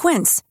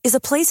 Quince is a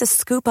place to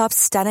scoop up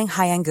stunning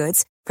high-end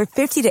goods for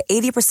 50 to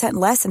 80%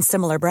 less than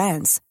similar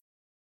brands.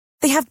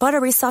 They have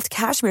buttery soft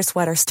cashmere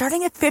sweaters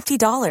starting at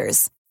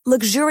 $50,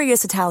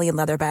 luxurious Italian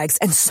leather bags,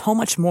 and so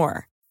much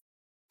more.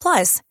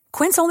 Plus,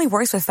 Quince only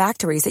works with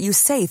factories that use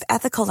safe,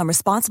 ethical, and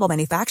responsible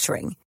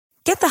manufacturing.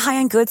 Get the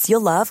high-end goods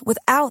you'll love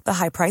without the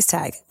high price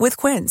tag with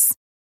Quince.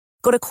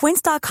 Go to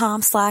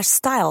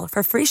quince.com/style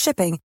for free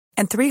shipping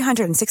and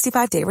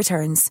 365-day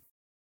returns.